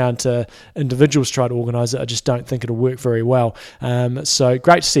comes down to individuals try to organise it, I just don't think it'll work very well. So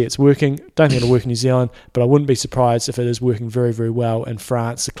great to see it's working. Don't think it'll work in New Zealand, but I wouldn't be surprised if it is working very, very well in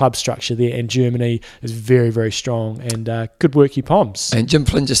France. The club structure there, and Germany is very, very strong. And good work, you Poms. And Jim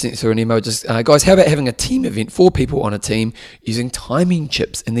Flynn just sent through an email. Guys, how about having a team event, 4 people on a team, using timing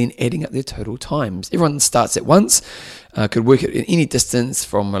chips and then adding up their total times? Everyone starts at once. Could work at any distance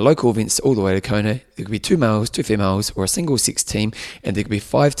from local events all the way to Kona. There could be 2 males, 2 females, or a single sex team, and there could be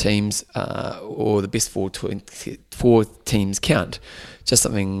 5 teams, or the best 4 teams count. Just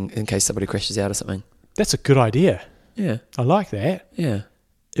something in case somebody crashes out or something. That's a good idea. Yeah, I like that. Yeah,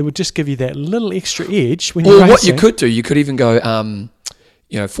 it would just give you that little extra edge when you're racing. Or what you could do, you could even go,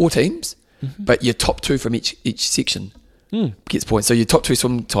 4 teams, but your top 2 from each section. Gets points. So your top 2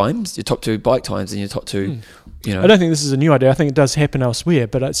 swim times, your top 2 bike times, and your top 2, I don't think this is a new idea. I think it does happen elsewhere,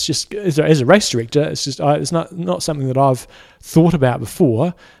 but it's just, as a race director, it's not something that I've thought about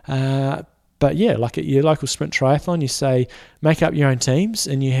before. But yeah, like at your local sprint triathlon, you say, make up your own teams,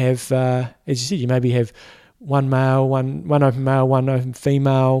 and you have, as you said, you maybe have 1 male, one open male, 1 open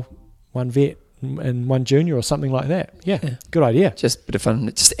female, 1 vet, and 1 junior or something like that. Yeah, good idea. Just a bit of fun.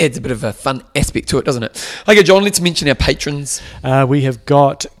 It just adds a bit of a fun aspect to it, doesn't it? Okay, John, let's mention our patrons. We have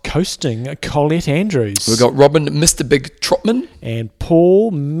got Coasting, Colette Andrews. We've got Robin, Mr. Big Trotman. And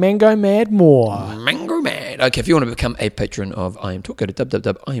Paul, Mango Mad Moore. Mango Mad. Okay, if you want to become a patron of I Am Talk, go to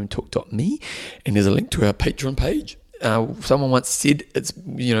www.iamtalk.me, and there's a link to our Patreon page. Someone once said, it's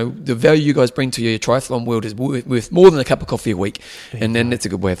the value you guys bring to your triathlon world is worth more than a cup of coffee a week, and then that's a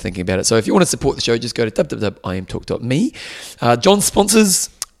good way of thinking about it. So if you want to support the show, just go to www.iamtalk.me. John sponsors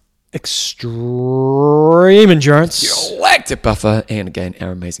Extreme Endurance, Galactic Buffer, and again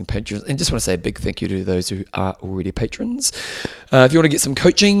our amazing patrons. And just want to say a big thank you to those who are already patrons. If you want to get some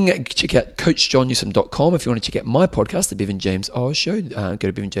coaching, check out coachjohnnewsom.com. If you want to check out my podcast, The Bevan James Eyles Show, go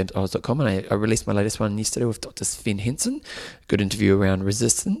to bevanjamesyles.com. And I released my latest one yesterday with Dr. Sven Henson. Good interview around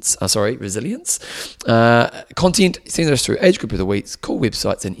resilience. Content, send us through Age Group of the Week, cool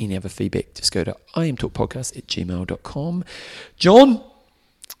websites, and any other feedback. Just go to iamtalkpodcast@gmail.com. John,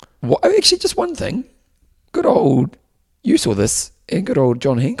 actually, just one thing. Good old, you saw this, and good old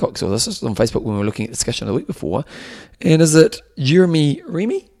John Hancock saw this. This was on Facebook when we were looking at discussion of the week before. And is it Jeremy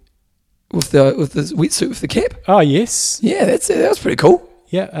Remy with the wetsuit with the cap? Oh, yes. Yeah, that was pretty cool.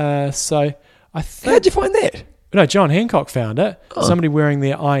 Yeah, so I think... How'd you find that? No, John Hancock found it. Oh. Somebody wearing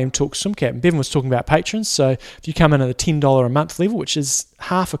their I Am Talk swim cap. And Bevan was talking about patrons. So if you come in at the $10 a month level, which is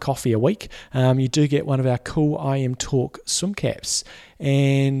half a coffee a week, you do get one of our cool I Am Talk swim caps.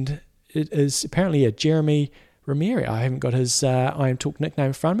 And it is apparently a Jeremy Ramieri. I haven't got his I Am Talk nickname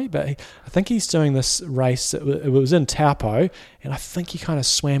in front of me, but I think he's doing this race. It was in Taupo, and I think he kind of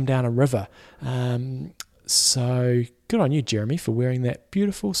swam down a river. So good on you, Jeremy, for wearing that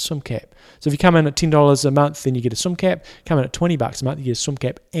beautiful swim cap. So if you come in at $10 a month, then you get a swim cap. Come in at $20 a month, you get a swim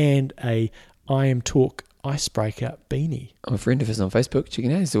cap and a I Am Talk icebreaker beanie. I'm a friend of his on Facebook. Check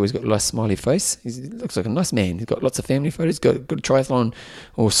him out. He's always got a nice smiley face. He looks like a nice man. He's got lots of family photos. He's got a good triathlon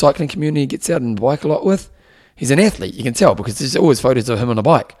or cycling community he gets out and bike a lot with. He's an athlete, you can tell, because there's always photos of him on a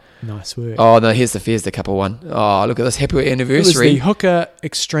bike. Nice work. Oh, no, here's the couple one. Oh, look at this. Happy It was anniversary. the Hooker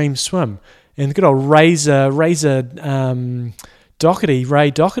Extreme Swim. And the good old Razor Doherty,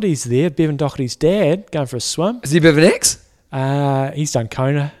 Ray Doherty's there, Bevan Doherty's dad, going for a swim. Is he a bit of an ex? He's done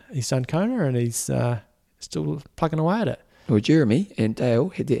Kona. And he's still plugging away at it. Well, Jeremy and Dale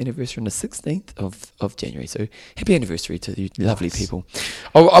had their anniversary on the 16th of January. So happy anniversary to you lovely people.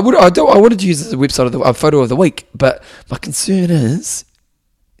 I wanted to use this as a website of a photo of the week, but my concern is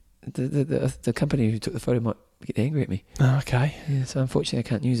the company who took the photo might get angry at me. Oh, okay. Yeah, so unfortunately I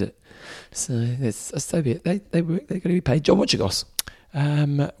can't use it. So that's so be it. They work. They've got to be paid. John, what's your goss?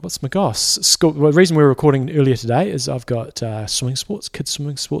 What's my goss? School. Well, the reason we were recording earlier today is I've got kids swimming sports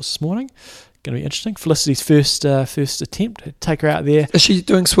this morning. Going to be interesting. Felicity's first attempt to take her out there. Is she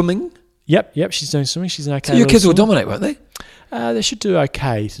doing swimming? Yep. She's doing swimming. She's an okay. So your kids will swimmer. dominate, won't they? They should do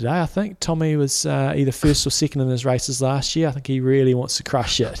okay today, I think. Tommy was either first or second in his races last year. I think he really wants to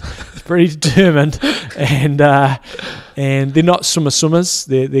crush it. He's pretty determined, and they're not swimmers.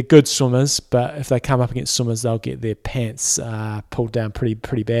 They're good swimmers, but if they come up against swimmers, they'll get their pants pulled down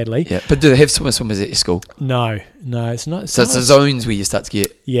pretty badly. Yeah, but do they have swimmers at your school? No, it's not. So it's the zones where you start to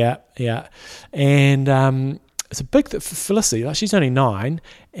get. Yeah, and it's a big thing for Felicity. Like, she's only 9,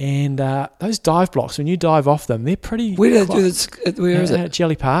 and those dive blocks, when you dive off them, they're pretty. Where do they do this? Where is it? At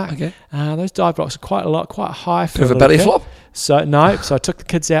Jelly Park. Okay. Those dive blocks are quite high for Bit of a little belly kid. flop? So I took the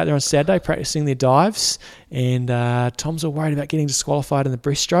kids out there on Saturday practicing their dives, and Tom's all worried about getting disqualified in the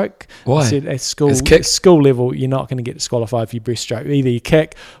breaststroke. Why? I said at school level, you're not going to get disqualified for your breaststroke. Either you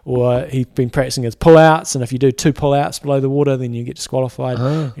kick, or he's been practicing his pull-outs, and if you do 2 pull-outs below the water, then you get disqualified.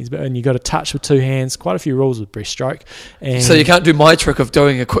 And you got to touch with 2 hands. Quite a few rules with breaststroke. And So you can't do my trick of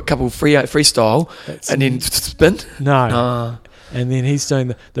doing a quick couple freestyle and then spin? No. And then he's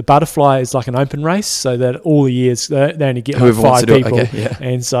doing the butterfly is like an open race, so that all the years they only get like Whoever wants 5 to do it, people, okay, yeah.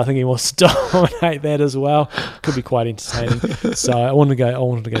 and so I think he wants to dominate that as well. Could be quite entertaining. So I wanted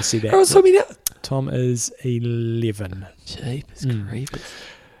to go see that. How old's Tommy now? Tom is 11. Jeepers creepers.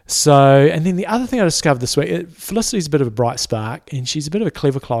 So, and then the other thing I discovered this week, Felicity's a bit of a bright spark, and she's a bit of a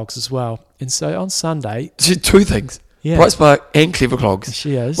clever clogs as well. And so on Sunday, She did 2 things. Yeah. Bright Spark and Clever Clogs.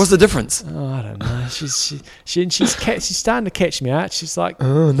 she is. What's the difference? Oh, I don't know. She's starting to catch me out. She's like,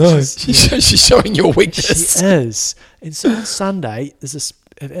 Oh, no. She's showing your weakness. she is. And so on Sunday, there's this.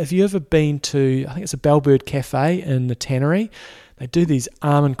 Have you ever been to? I think it's a Bellbird Cafe in the Tannery. They do these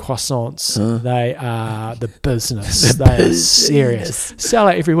almond croissants. They are the business. They are serious. Sell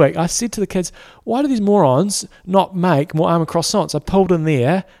out every week. I said to the kids, why do these morons not make more almond croissants? I pulled in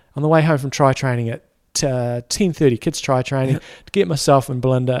there on the way home from tri training at 10:30, kids try training, to get myself and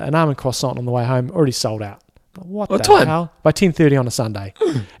Belinda an almond croissant on the way home. Already sold out. What the time? hell? By 10:30 on a Sunday.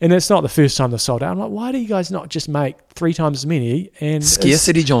 And it's not the first time they've sold out. I'm like, why do you guys not just make 3 times as many? And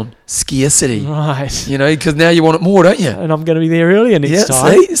Scarcity, John. Scarcity. Right. You know, because now you want it more, don't you? And I'm going to be there earlier next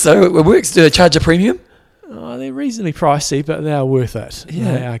time. See? So it works. Do they charge a premium? Oh, they're reasonably pricey, but they are worth it.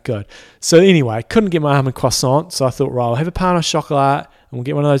 Yeah. They are good. So anyway, couldn't get my almond croissant, so I thought, right, I'll have a pain au chocolat, and we'll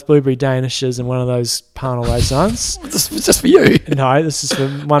get one of those blueberry danishes and one of those pain au raisins. Just for you. No, this is for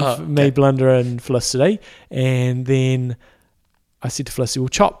for me, Belinda, and Felicity. And then I said to Felicity,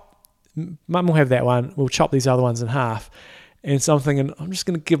 Mum will have that one. We'll chop these other ones in half. And so I'm thinking, I'm just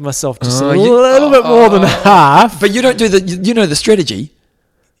going to give myself just a little bit more than half. But you don't do the strategy.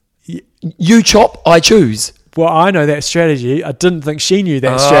 You chop, I choose. Well, I know that strategy. I didn't think she knew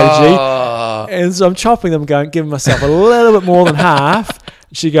that strategy. And so I'm chopping them, giving myself a little bit more than half.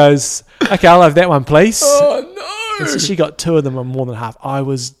 She goes, okay, I'll have that one, please. Oh, no. And so she got 2 of them and more than half. I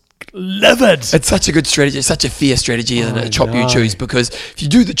was livid. It's such a good strategy. It's such a fair strategy, isn't it? I Chop you know. choose, because if you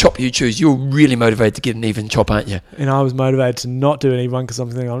do the chop you choose, you're really motivated to get an even chop, aren't you? And I was motivated to not do any one because I'm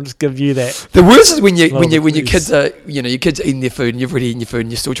thinking, I'll just give you that. The worst is when your Please. kids are, your kids are eating their food and you've already eaten your food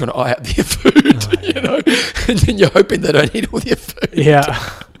and you're still trying to eye out their food, you know, and then you're hoping they don't eat all their food.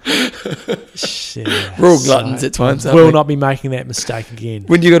 Yeah. Shit. We're all gluttons at times, aren't Will we? not be making that mistake again.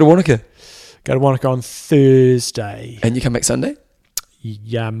 When do you go to Wanaka? Go to Wanaka on Thursday. And you come back Sunday?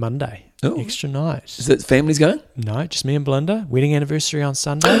 Yeah, Monday. Oh. Extra night. Is it families going? No, just me and Belinda. Wedding anniversary on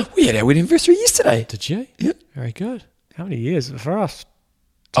Sunday. We had our wedding anniversary yesterday. Did you? Yep. Very good. How many years for us?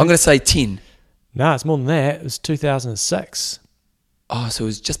 I'm going to say 10. No, it's more than that. It was 2006. Oh, so it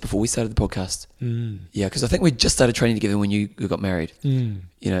was just before we started the podcast. Yeah, because I think we just started training together when you got married. You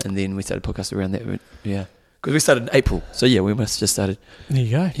know, and then we started podcast around that. Yeah, because we started in April. So yeah, we must have just started. There you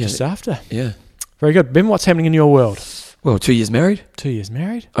go. Just after. Yeah. Very good. Ben, what's happening in your world? Well, 2 years married. 2 years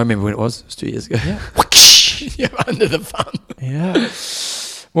married. I remember when it was. It was 2 years ago. Yeah. Yeah, under the fun. Yeah.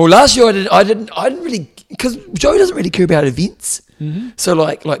 Well, last year I didn't really, because Joe doesn't really care about events. So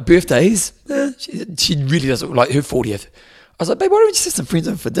like birthdays, she really doesn't like her 40th. I was like, babe, why don't we just have some friends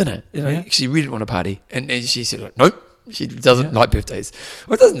over for dinner? You know, Yeah. she really didn't want a party, and she said, like, nope. She doesn't like birthdays.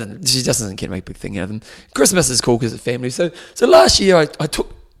 Well, she just doesn't care to make a big thing out of them. Christmas is cool because it's family. So last year I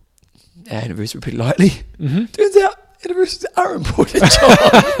took our anniversary pretty lightly. Turns out anniversaries are important, John.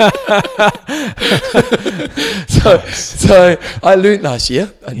 so I learned last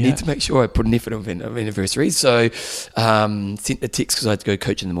year I need to make sure I put an effort on anniversaries. So sent a text because I had to go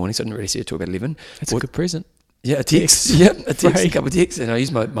coach in the morning, so I didn't really see her till about 11. That's a good present. Yeah, a text. Yeah, a text, a couple of texts, and I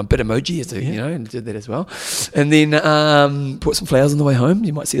used my bit emoji as a, and did that as well. And then put some flowers on the way home.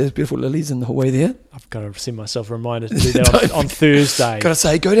 You might see those beautiful lilies in the hallway there. I've got to send myself a reminder to do that on Thursday. Got to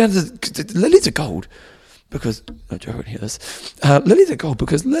say, go down to the lilies are gold because Joe won't hear this. Lilies are gold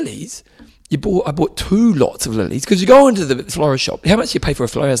because lilies. I bought 2 lots of lilies because you go into the florist shop. How much do you pay for a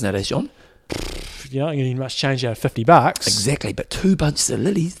flowers nowadays, John? You're not going to need much change out of $50. Exactly, but 2 bunches of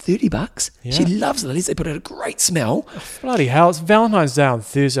lilies, $30. Yeah. She loves lilies. They put out a great smell. Bloody hell, it's Valentine's Day on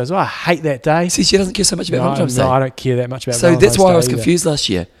Thursday as well. I hate that day. See, she doesn't care so much about Valentine's Day. No, I don't care that much about So Valentine's that's why Day I was either. confused last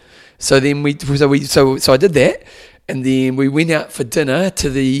year. So then so I did that, and then we went out for dinner to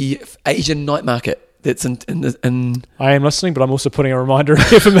the Asian night market. That's in I am listening, but I'm also putting a reminder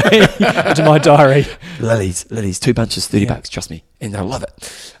here for me into my diary. lilies, 2 bunches, $30. Trust me, and I love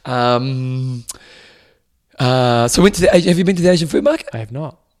it. So went to the Asian. Have you been to the Asian food market? I have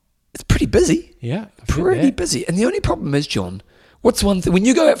not. It's pretty busy. Yeah, Pretty busy. And the only problem is, John, what's one thing when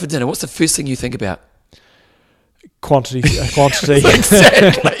you go out for dinner? What's the first thing you think about? Quantity. Exactly,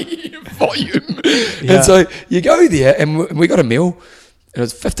 volume. Yeah. And so you go there, and we got a meal. It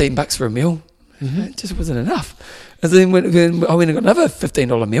was $15 for a meal. It just wasn't enough. And then when I went and got another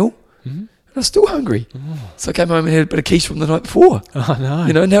 $15 meal, and I was still hungry. So I came home and had a bit of quiche from the night before. Oh no!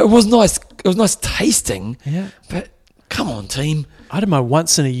 You know, now it was nice. It was nice tasting. Yeah. But come on, team. I did my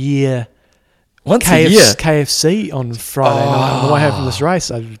once in a year KFC on Friday night on the way home from this race.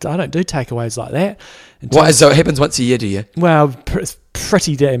 I don't do takeaways like that. What? So it happens once a year, do you? Well,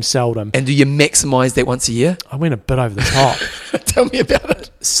 pretty damn seldom. And do you maximise that once a year? I went a bit over the top. Tell me about it.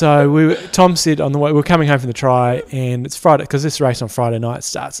 So Tom said on the way, we were coming home from the try, and it's Friday, because this race on Friday night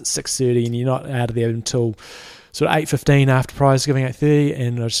starts at 6:30, and you're not out of there until sort of 8:15 after prize giving 8:30.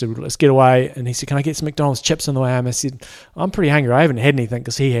 And I said, well, let's get away. And he said, can I get some McDonald's chips on the way home? I said, I'm pretty hungry. I haven't had anything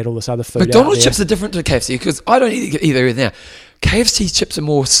because he had all this other food. McDonald's chips are different to KFC because I don't eat either now. KFC chips are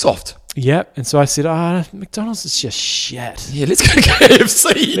more soft. Yep. And so I said, McDonald's is just shit. Yeah, let's go to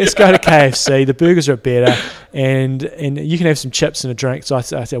KFC. Let's go to KFC. The burgers are better, and you can have some chips and a drink. So I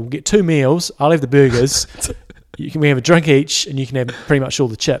said, we'll get 2 meals. I'll have the burgers. We have a drink each, and you can have pretty much all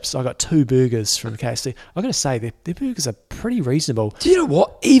the chips. I got 2 burgers from KFC. I've got to say, their burgers are pretty reasonable. Do you know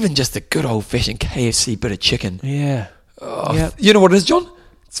what? Even just a good old-fashioned KFC bit of chicken. Yeah. Oh, Yep. You know what it is, John?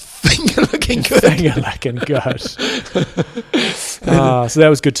 It's finger-looking good. Finger-looking good. So that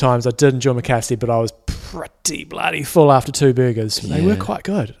was good times. I did enjoy my KFC, but I was pretty bloody full after 2 burgers. They were quite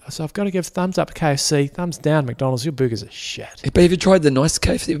good. So I've got to give thumbs up to KFC, thumbs down McDonald's. Your burgers are shit. But have you tried the nice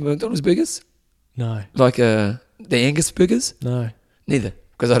KFC McDonald's burgers? No. Like the Angus burgers? No. Neither,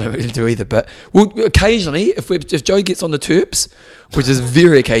 because I don't really do either. But occasionally, if Joe gets on the Terps, which is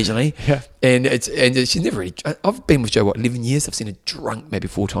very occasionally, Yeah. and she's never really. I've been with Joe 11 years. I've seen her drunk maybe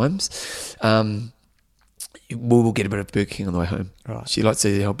 4 times. We'll get a bit of Burger King on the way home. Right. She likes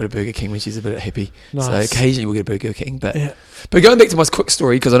a bit of Burger King when she's a bit happy. Nice. So occasionally we'll get a Burger King. But Yeah. going back to my quick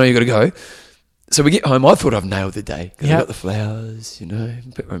story, because I know you got to go. So we get home. I thought I've nailed the day because I got the flowers, a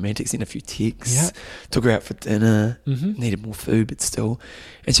bit romantic, sent a few texts. Yeah. Took her out for dinner. Needed more food, but still.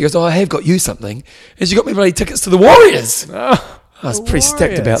 And she goes, "Oh, I have got you something." And she got me bloody tickets to the Warriors. Oh, I was pretty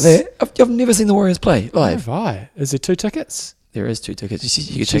stoked about that. I've never seen the Warriors play live. have I? Is there 2 tickets? There is 2 tickets. You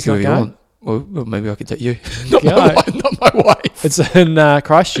can She's take whoever not you going? want. Well, maybe I could take you. Not Go. my wife. It's in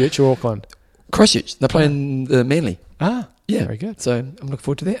Christchurch or Auckland. Christchurch. They're playing the Manly. Yeah. Very good. So I'm looking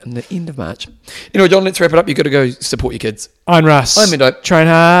forward to that in the end of March. Anyway, John, let's wrap it up. You've got to go support your kids. I'm Russ. I'm Mendo. Train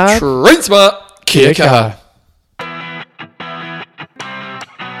hard. Train smart. Kia kaha.